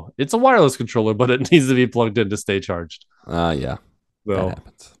 So it's a wireless controller, but it needs to be plugged in to stay charged. Yeah. So that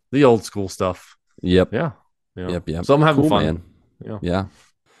happens. The old school stuff. Yep. Yeah. Yep. So I'm having fun. Man. Yeah.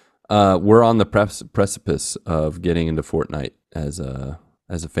 We're on the precipice of getting into Fortnite as a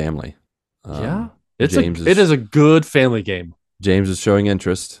family. Yeah. James It is a good family game. James is showing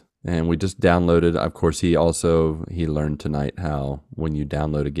interest, and we just downloaded. Of course, he learned tonight how when you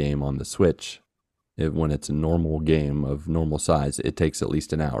download a game on the Switch, when it's a normal game of normal size, it takes at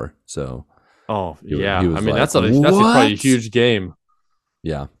least an hour. So, he was like, that's probably a huge game.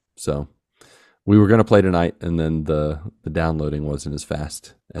 Yeah. So we were going to play tonight, and then the downloading wasn't as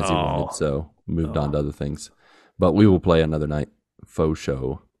fast as he wanted, so moved on to other things. But we will play another night. Faux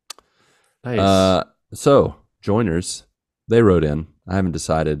show. Nice. So joiners, they wrote in. I haven't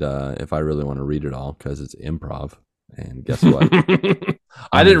decided if I really want to read it all because it's improv. And guess what?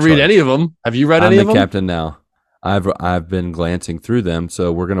 I didn't read any of them. Have you read any of them? I'm the captain now. I've been glancing through them,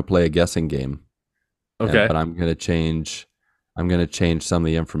 so we're going to play a guessing game. Okay. But I'm going to change some of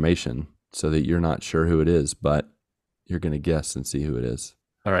the information so that you're not sure who it is, but you're going to guess and see who it is.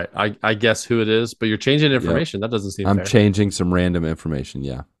 All right. I guess who it is, but you're changing information. Yep. That doesn't seem fair. I'm changing some random information,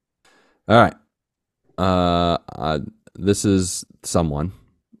 yeah. All right. This is someone.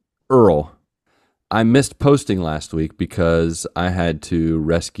 Earl. I missed posting last week because I had to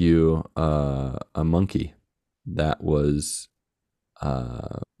rescue a monkey that was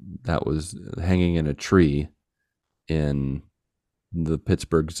hanging in a tree in the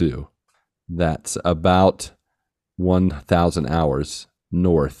Pittsburgh Zoo. That's about 1,000 hours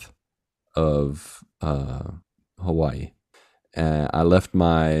north of Hawaii. I left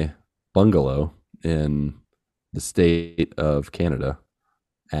my bungalow in the state of Canada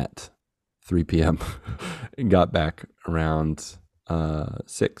at 3 p.m. and got back around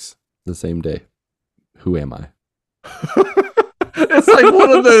 6 the same day. Who am I? It's like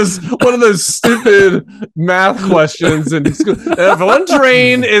one of those stupid math questions. And if one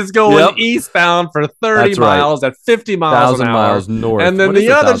train is going eastbound for 30 miles at 50 miles an hour, miles north, and then the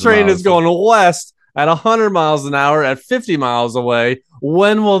other train is going west at 100 miles an hour at 50 miles away,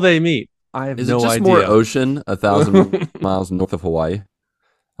 when will they meet? I have no idea. Is it just more ocean 1,000 miles north of Hawaii?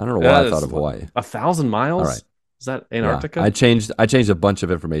 I don't know why I thought of Hawaii. 1,000 miles? All right. Is that Antarctica? Yeah, I changed a bunch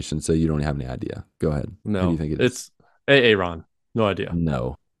of information, so you don't have any idea. Go ahead. No. Who do you think it is? It's Aaron. No idea.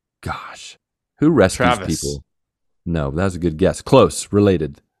 No. Gosh. Who rescues Travis. people? No, that was a good guess. Close.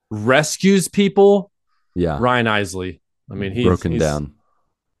 Related. Rescues people? Yeah. Ryan Isley. I mean, he's Broken Down.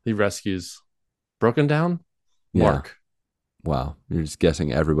 He rescues. Broken Down? Yeah. Mark. Wow. You're just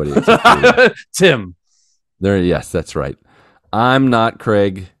guessing everybody except Tim. Yes, that's right. I'm not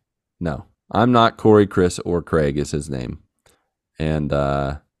Craig. No. I'm not Corey, Chris, or Craig is his name. And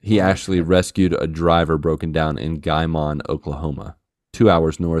he actually rescued a driver broken down in Guymon, Oklahoma, 2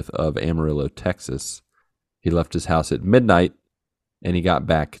 hours north of Amarillo, Texas. He left his house at midnight, and he got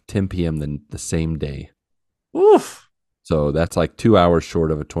back 10 p.m. the same day. Oof. So that's like 2 hours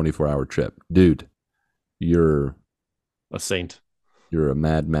short of a 24-hour trip. Dude, you're a saint. You're a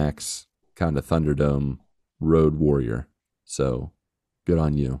Mad Max kind of Thunderdome road warrior. So good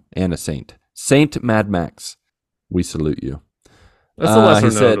on you. And a saint. Saint Mad Max. We salute you. That's the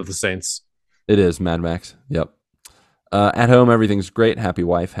lesser known of the saints. It is Mad Max. Yep. At home, everything's great. Happy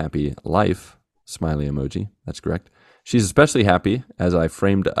wife, happy life. Smiley emoji. That's correct. She's especially happy as I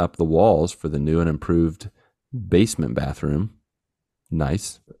framed up the walls for the new and improved basement bathroom.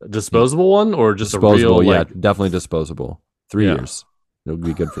 Nice. Disposable one or just disposable, a real? Yeah, definitely disposable. 3 years. It'll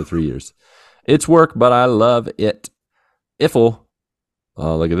be good for 3 years. It's work, but I love it. Iffle.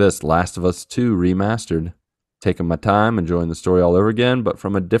 Oh, look at this. Last of Us 2 remastered. Taking my time, enjoying the story all over again, but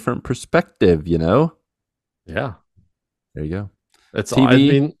from a different perspective, you know? Yeah. There you go. It's TV. I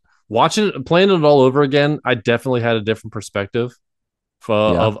mean, playing it all over again, I definitely had a different perspective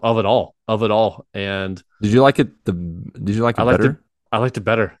of it all. And did you like it? Did you like it better? I liked it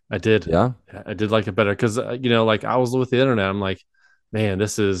better. I did. Yeah. I did like it better because, like I was with the internet. I'm like, man,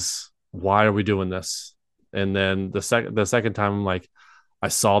 why are we doing this? And then the second time, I'm like, I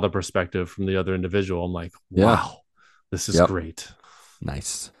saw the perspective from the other individual. I'm like, wow, this is great.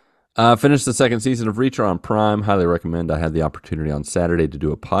 Nice. Finished the second season of Reacher on Prime. Highly recommend. I had the opportunity on Saturday to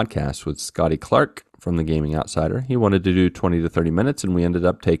do a podcast with Scotty Clark from the Gaming Outsider. He wanted to do 20 to 30 minutes, and we ended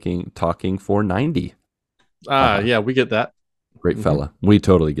up talking for 90. Yeah, we get that. Great fella. We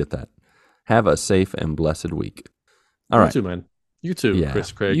totally get that. Have a safe and blessed week. All right. You too, man. You too,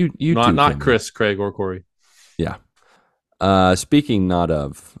 Chris, Craig. You not, too, not Tim. Chris, Craig, or Corey. Yeah. Speaking not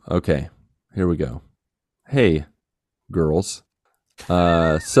of, okay, here we go. Hey, girls.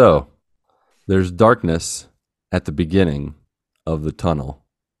 So there's darkness at the beginning of the tunnel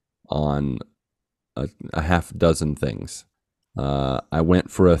on a half dozen things. I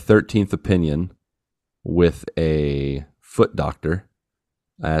went for a 13th opinion with a foot doctor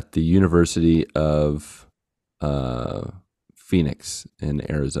at the University of Phoenix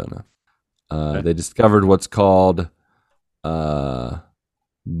in Arizona. They discovered what's called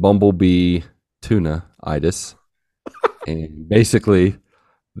bumblebee tuna-itis, and basically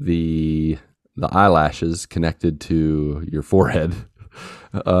the eyelashes connected to your forehead,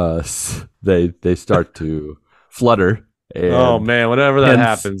 they start to flutter. And oh man, whenever that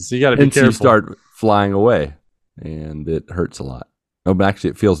happens, you got to be careful. You start flying away, and it hurts a lot. No, but actually,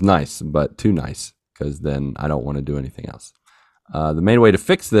 it feels nice, but too nice, because then I don't want to do anything else. The main way to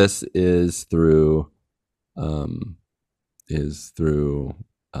fix this is through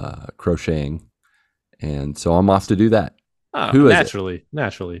crocheting, and so I'm off to do that. Who is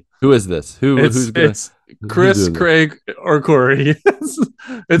naturally? Who is this? It's Chris, Craig, or Corey?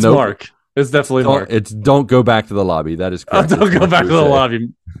 It's nope. Mark. It's definitely Mark. Don't go back to the lobby. That is correct. Don't go back to the lobby.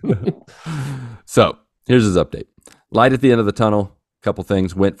 So here's his update. Light at the end of the tunnel. Couple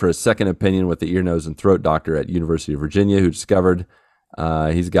things. Went for a second opinion with the ear, nose, and throat doctor at University of Virginia, who discovered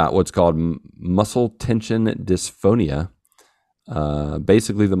he's got what's called muscle tension dysphonia.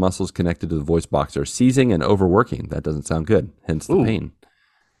 Basically, the muscles connected to the voice box are seizing and overworking. That doesn't sound good, hence the pain.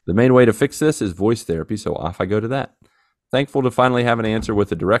 The main way to fix this is voice therapy, so off I go to that. Thankful to finally have an answer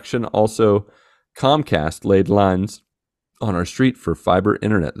with a direction. Also, Comcast laid lines on our street for fiber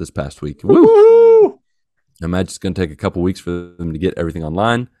internet this past week. Woo! I imagine it's going to take a couple weeks for them to get everything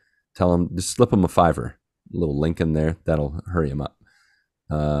online. Tell them, just slip them a $5, a little link in there. That'll hurry them up.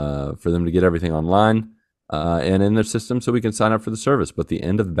 For them to get everything online and in their system so we can sign up for the service. But the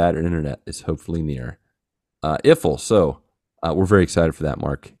end of the bad internet is hopefully near. IFL, so we're very excited for that,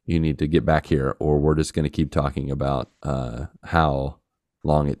 Mark. You need to get back here, or we're just going to keep talking about how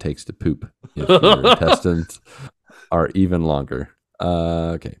long it takes to poop if your intestines are even longer.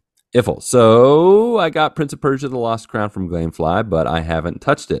 Okay. IFL. So I got Prince of Persia: The Lost Crown from Gamefly, but I haven't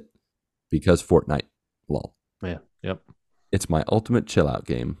touched it because Fortnite. Lol. Yeah. Yep. It's my ultimate chill out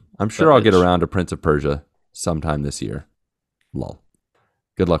game. I'm sure I'll get around to Prince of Persia sometime this year. Lol.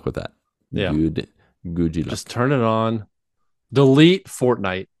 Good luck with that. Yeah. Good luck. Just turn it on. Delete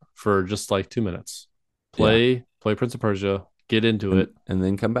Fortnite for just like 2 minutes. Play Prince of Persia. Get into it, and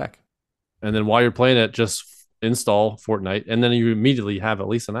then come back. And then while you're playing it, just install Fortnite, and then you immediately have at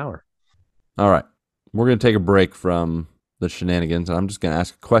least an hour. All right. We're going to take a break from the shenanigans, and I'm just going to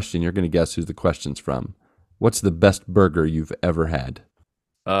ask a question. You're going to guess who the question's from. What's the best burger you've ever had?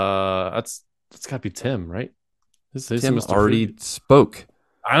 That's got to be Tim, right? Tim already spoke.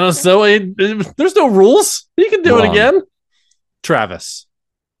 I don't know. So there's no rules. You can do it again. Travis.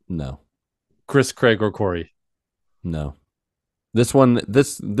 No. Chris, Craig, or Corey. No. This one,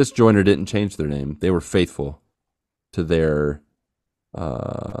 this joiner didn't change their name. They were faithful to their,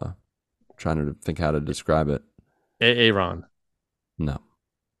 trying to think how to describe it. Aaron. No.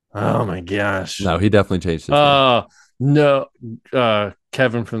 Oh my gosh. No, he definitely changed his name. No.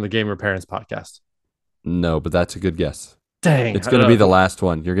 Kevin from the Gamer Parents podcast. No, but that's a good guess. Dang. It's going to be the last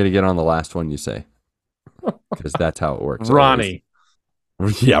one. You're going to get on the last one you say. Because that's how it works. Ronnie.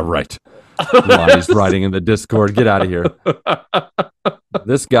 Always. Yeah, right. Ronnie's writing in the Discord. Get out of here.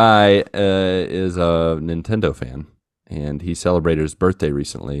 This guy is a Nintendo fan, and he celebrated his birthday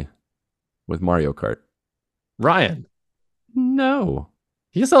recently with Mario Kart. Ryan. No.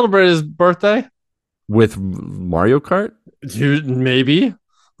 He celebrated his birthday? With Mario Kart? Dude, maybe.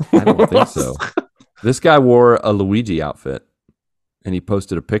 I don't think so. This guy wore a Luigi outfit, and he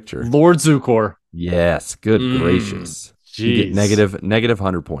posted a picture. Lord Zukor. Yes. Good gracious. Jeez. You get negative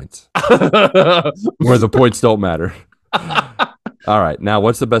 100 points. Where the points don't matter. All right. Now,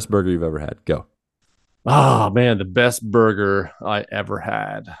 what's the best burger you've ever had? Go. Oh, man. The best burger I ever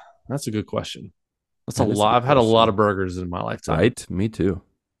had. That's a good question. That's a lot. I've had a lot of burgers in my lifetime. Right. Me too.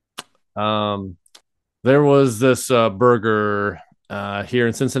 There was this burger here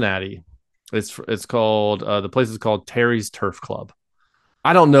in Cincinnati. It's called the place is called Terry's Turf Club.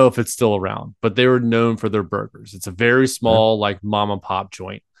 I don't know if it's still around, but they were known for their burgers. It's a very small, like mom and pop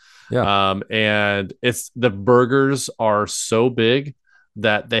joint. Yeah. And the burgers are so big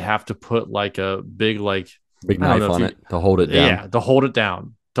that they have to put like a big knife on it to hold it down. Yeah, to hold it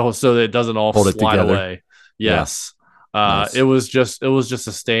down, so that it doesn't all slide away. Yes. Yeah. Nice. It was just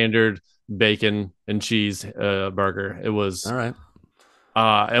a standard bacon and cheese burger. It was all right.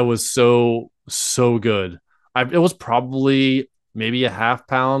 It was so good. It was probably maybe a half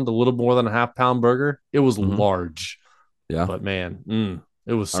pound, a little more than a half pound burger. It was large. Yeah. But man,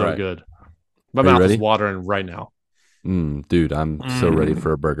 it was so good. My mouth is watering right now. Dude, I'm so ready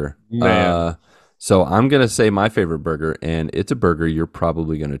for a burger. So I'm going to say my favorite burger, and it's a burger you're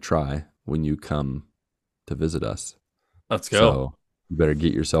probably going to try when you come to visit us. Let's go. So you better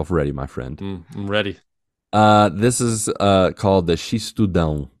get yourself ready, my friend. I'm ready. This is called the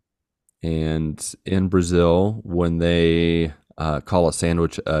X-tudão. And in Brazil, when they call a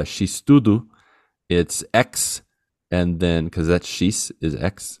sandwich X-tudo, it's X, and then, because that's X is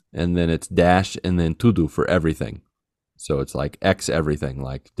X, and then it's dash, and then tudo for everything. So it's like X everything,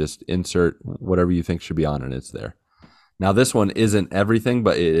 like just insert whatever you think should be on it, it's there. Now this one isn't everything,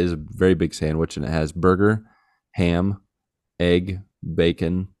 but it is a very big sandwich, and it has burger, ham, egg,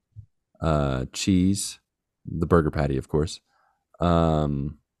 bacon, cheese, the burger patty, of course.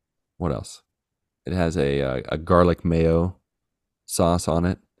 What else? It has a garlic mayo sauce on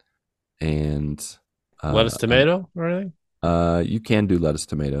it, and Lettuce, tomato, or anything? You can do lettuce,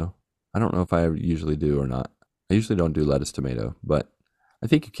 tomato. I don't know if I usually do or not. I usually don't do lettuce, tomato, but I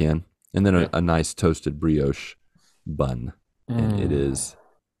think you can. And then a nice toasted brioche bun, and it is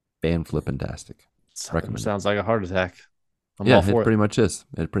fan-flippin-tastic. Recommend. Sounds like a heart attack. I'm all for it. Pretty much is.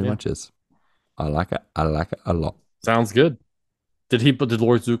 It pretty much is. I like it. I like it a lot. Sounds good. Did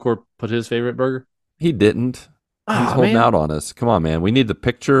Lord Zucor put his favorite burger? He didn't. He's holding out on us. Come on, man. We need the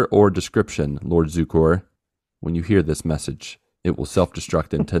picture or description, Lord Zucor. When you hear this message, it will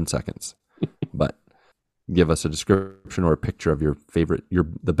self-destruct in 10 seconds. But give us a description or a picture of your favorite,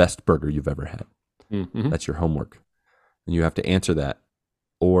 the best burger you've ever had. Mm-hmm. That's your homework. And you have to answer that,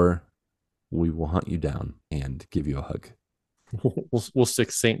 or we will hunt you down and give you a hug. We'll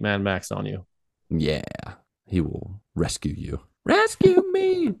stick Saint Man Max on you. Yeah. He will rescue you. Rescue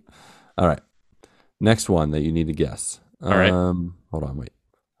me. All right. Next one that you need to guess. All right. Hold on, wait.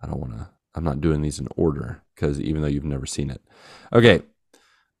 I'm not doing these in order, because even though you've never seen it. Okay.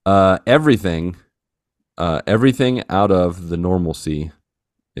 Everything out of the normalcy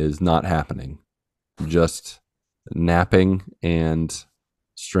is not happening. Just napping and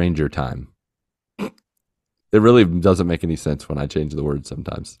Stranger Time. It really doesn't make any sense when I change the words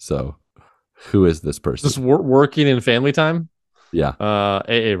sometimes. So, who is this person? Just working in family time? Yeah.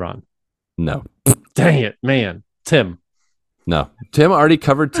 Aaron. No. Dang it, man. Tim. No. Tim already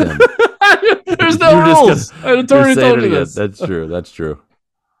covered Tim. There's no rules. I already told you this. That's true. That's true.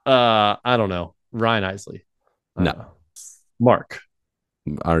 I don't know. Ryan Isley. No. Mark.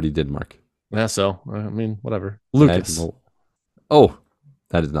 I already did Mark. Yeah, so, I mean, whatever. Lucas. Oh,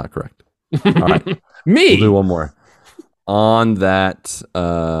 that is not correct. All right. Me. We'll do one more. On that,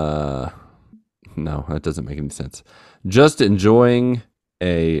 no, that doesn't make any sense. Just enjoying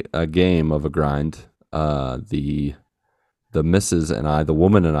a game of a grind. The missus and I, the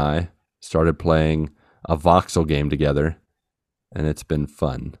woman and I, started playing a voxel game together, and it's been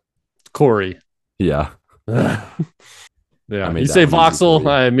fun. Corey. Yeah. Yeah. You say voxel,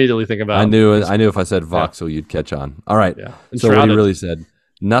 I immediately think about. I knew if I said voxel, you'd catch on. All right. Yeah. So what he really said,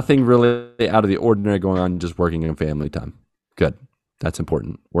 nothing really out of the ordinary going on, just working in family time. Good. That's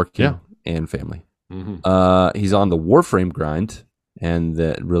important. Working and family. Mm-hmm. He's on the Warframe grind and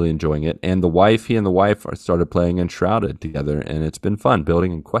really enjoying it. And he and the wife started playing Enshrouded together, and it's been fun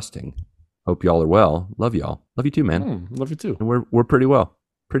building and questing. Hope y'all are well. Love y'all. Love you too, man. Love you too. And we're pretty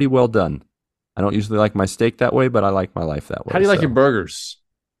well done. I don't usually like my steak that way, but I like my life that way. How do you like your burgers?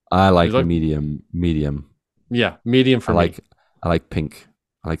 I like medium. Yeah, medium for me. I like pink.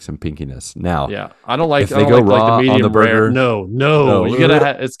 I like some pinkiness. Now, yeah, I don't like. If they go raw the medium on the burger, rare. No. You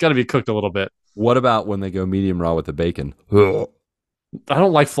gotta. It's gotta be cooked a little bit. What about when they go medium raw with the bacon? I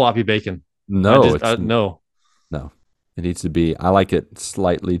don't like floppy bacon. No, no. It needs to be. I like it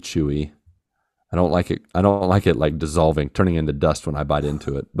slightly chewy. I don't like it like dissolving, turning into dust when I bite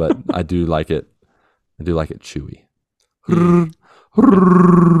into it. But I do like it. I do like it chewy.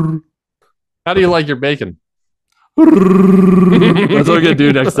 How do you like your bacon? That's what we're gonna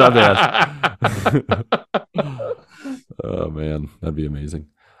do next time they ask. Oh man, that'd be amazing.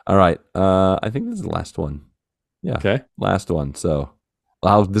 All right, I think this is the last one. Yeah. Okay. Last one. So,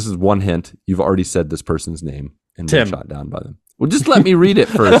 this is one hint. You've already said this person's name and been shot down by them. Well, just let me read it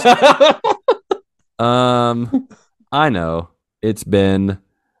first. I know it's been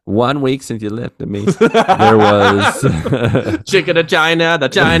 1 week since you lifted me. There was chicken to China, the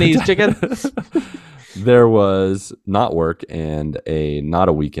Chinese chicken. There was not work and not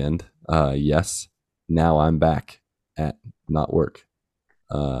a weekend. Yes, now I'm back at not work.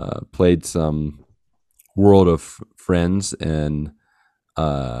 Played some World of Friends and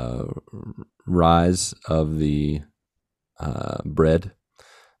Rise of the Bread.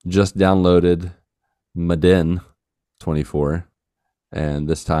 Just downloaded Madden 24, and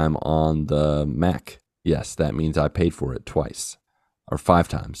this time on the Mac. Yes, that means I paid for it twice or 5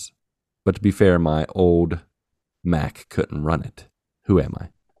 times. But to be fair, my old Mac couldn't run it. Who am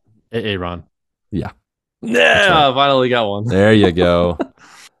I? Aaron. Yeah. Yeah, finally got one. There you go.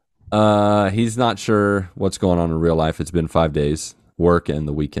 He's not sure what's going on in real life. It's been 5 days, work and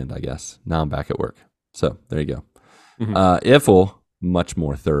the weekend, I guess. Now I'm back at work. So there you go. Mhm. Iffle, much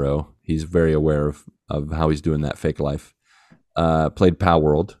more thorough. He's very aware of how he's doing that fake life. Played Power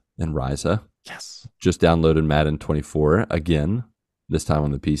World and Ryza. Yes. Just downloaded Madden 24 again, this time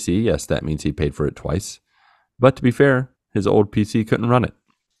on the PC. Yes, that means he paid for it twice. But to be fair, his old PC couldn't run it.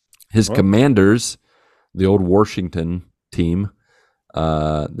 His Commanders, the old Washington team,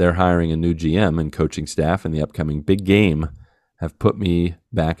 they're hiring a new GM and coaching staff in the upcoming big game, have put me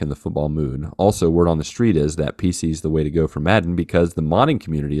back in the football mood. Also, word on the street is that PC is the way to go for Madden because the modding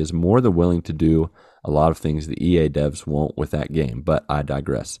community is more than willing to do a lot of things the EA devs won't with that game. But I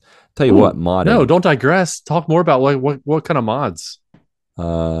digress. Tell you what, modding. No, don't digress. Talk more about what kind of mods.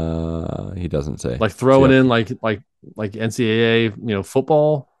 He doesn't say. Like throwing in like NCAA,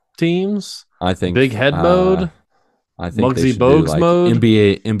 football teams. I think big head mode. I think Muggsy they should Bogues do like mode.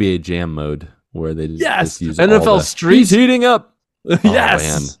 NBA Jam mode where they just use NFL all the, Street. He's heating up. Yes,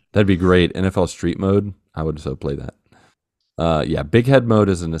 oh, man. That'd be great. NFL Street mode. I would so play that. Yeah, big head mode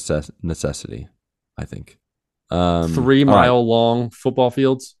is a necessity, I think. 3 mile long football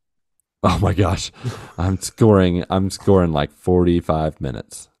fields. Oh my gosh, I'm scoring like 45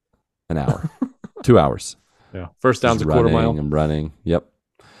 minutes, an hour, 2 hours. Yeah, first down's Just a quarter running, mile. I'm running. Yep.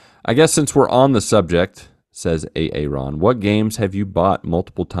 I guess since we're on the subject, says Aaron, what games have you bought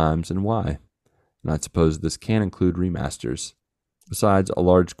multiple times and why? And I suppose this can include remasters. Besides a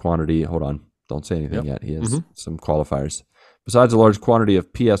large quantity, hold on, don't say anything yet. He has some qualifiers. Besides a large quantity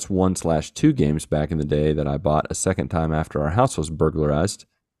of PS1/2 games back in the day that I bought a second time after our house was burglarized.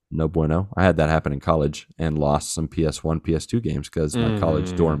 No bueno. I had that happen in college and lost some PS1, PS2 games because my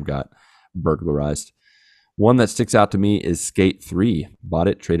college dorm got burglarized. One that sticks out to me is Skate 3. Bought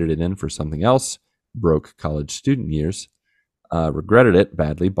it, traded it in for something else. Broke college student years. Regretted it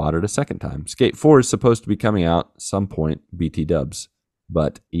badly, bought it a second time. Skate 4 is supposed to be coming out some point, BT dubs.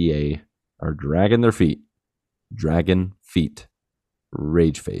 But EA are dragging their feet. Dragon feet.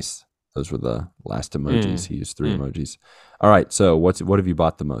 Rage face. Those were the last emojis. He used 3 emojis. All right, so what have you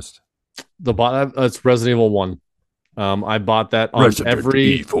bought the most? It's Resident Evil 1. I bought that on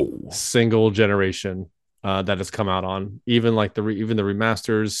every single generation that has come out on. Even like even the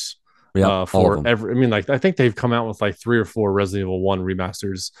remasters. For every, I mean, like I think they've come out with like 3 or 4 Resident Evil 1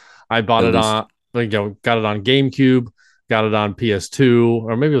 remasters. I bought it on, got it on GameCube, got it on PS2,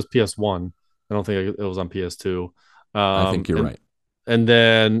 or maybe it was PS1. I don't think it was on PS2. I think you're right. And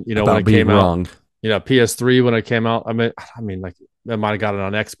then when it came out, PS3 when it came out. I mean, like I might have got it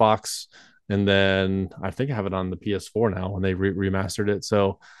on Xbox, and then I think I have it on the PS4 now when they remastered it.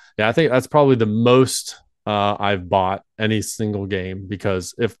 So yeah, I think that's probably the most I've bought any single game,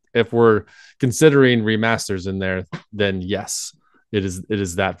 because if we're considering remasters in there, then yes, it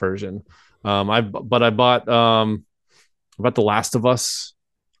is that version. I bought The Last of Us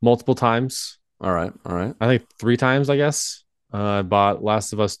multiple times. All right. I think 3 times, I guess. I bought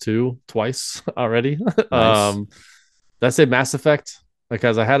Last of Us 2 twice already. Nice. That's a Mass Effect,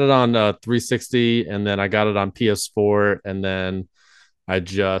 because I had it on 360 and then I got it on PS4, and then I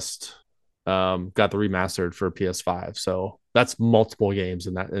just got the remastered for PS5. So that's multiple games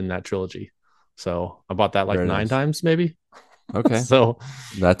in that trilogy. So I bought that like 9 times maybe. Okay. So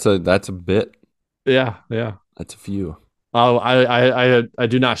that's a bit. Yeah. That's a few. Oh, I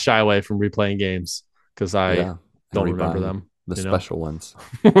do not shy away from replaying games because I don't remember them. The special ones.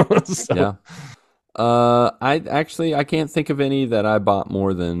 So. Yeah. I can't think of any that I bought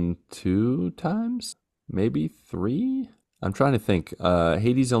more than 2 times, maybe 3. I'm trying to think.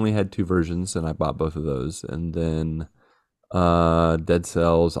 Hades only had 2 versions, and I bought both of those. And then Dead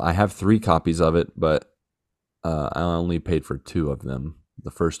Cells, I have 3 copies of it, but I only paid for 2 of them.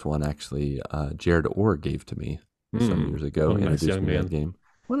 The first one, actually, Jared Orr gave to me some years ago. Introduced me to that game.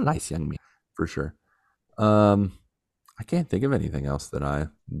 What a nice young man, for sure. I can't think of anything else that I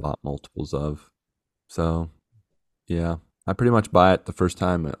bought multiples of. So, yeah, I pretty much buy it the first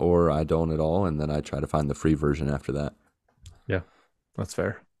time, or I don't at all, and then I try to find the free version after that. Yeah, that's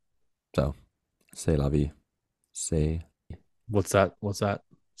fair. So, c'est la vie. C'est. What's that? Is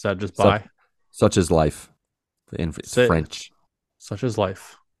that just buy? Such is life. It's French. Such is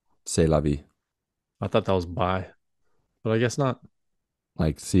life. C'est la vie. I thought that was buy, but I guess not.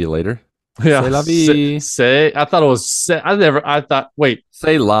 Like, see you later? Yeah. C'est la vie. Say. I thought it was say. I thought, wait.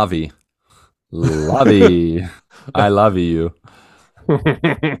 C'est la vie. La vie. I love you.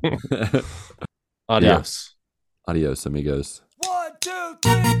 Adios. Yeah. Adios, amigos. 1, 2,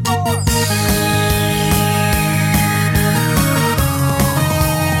 3, 4.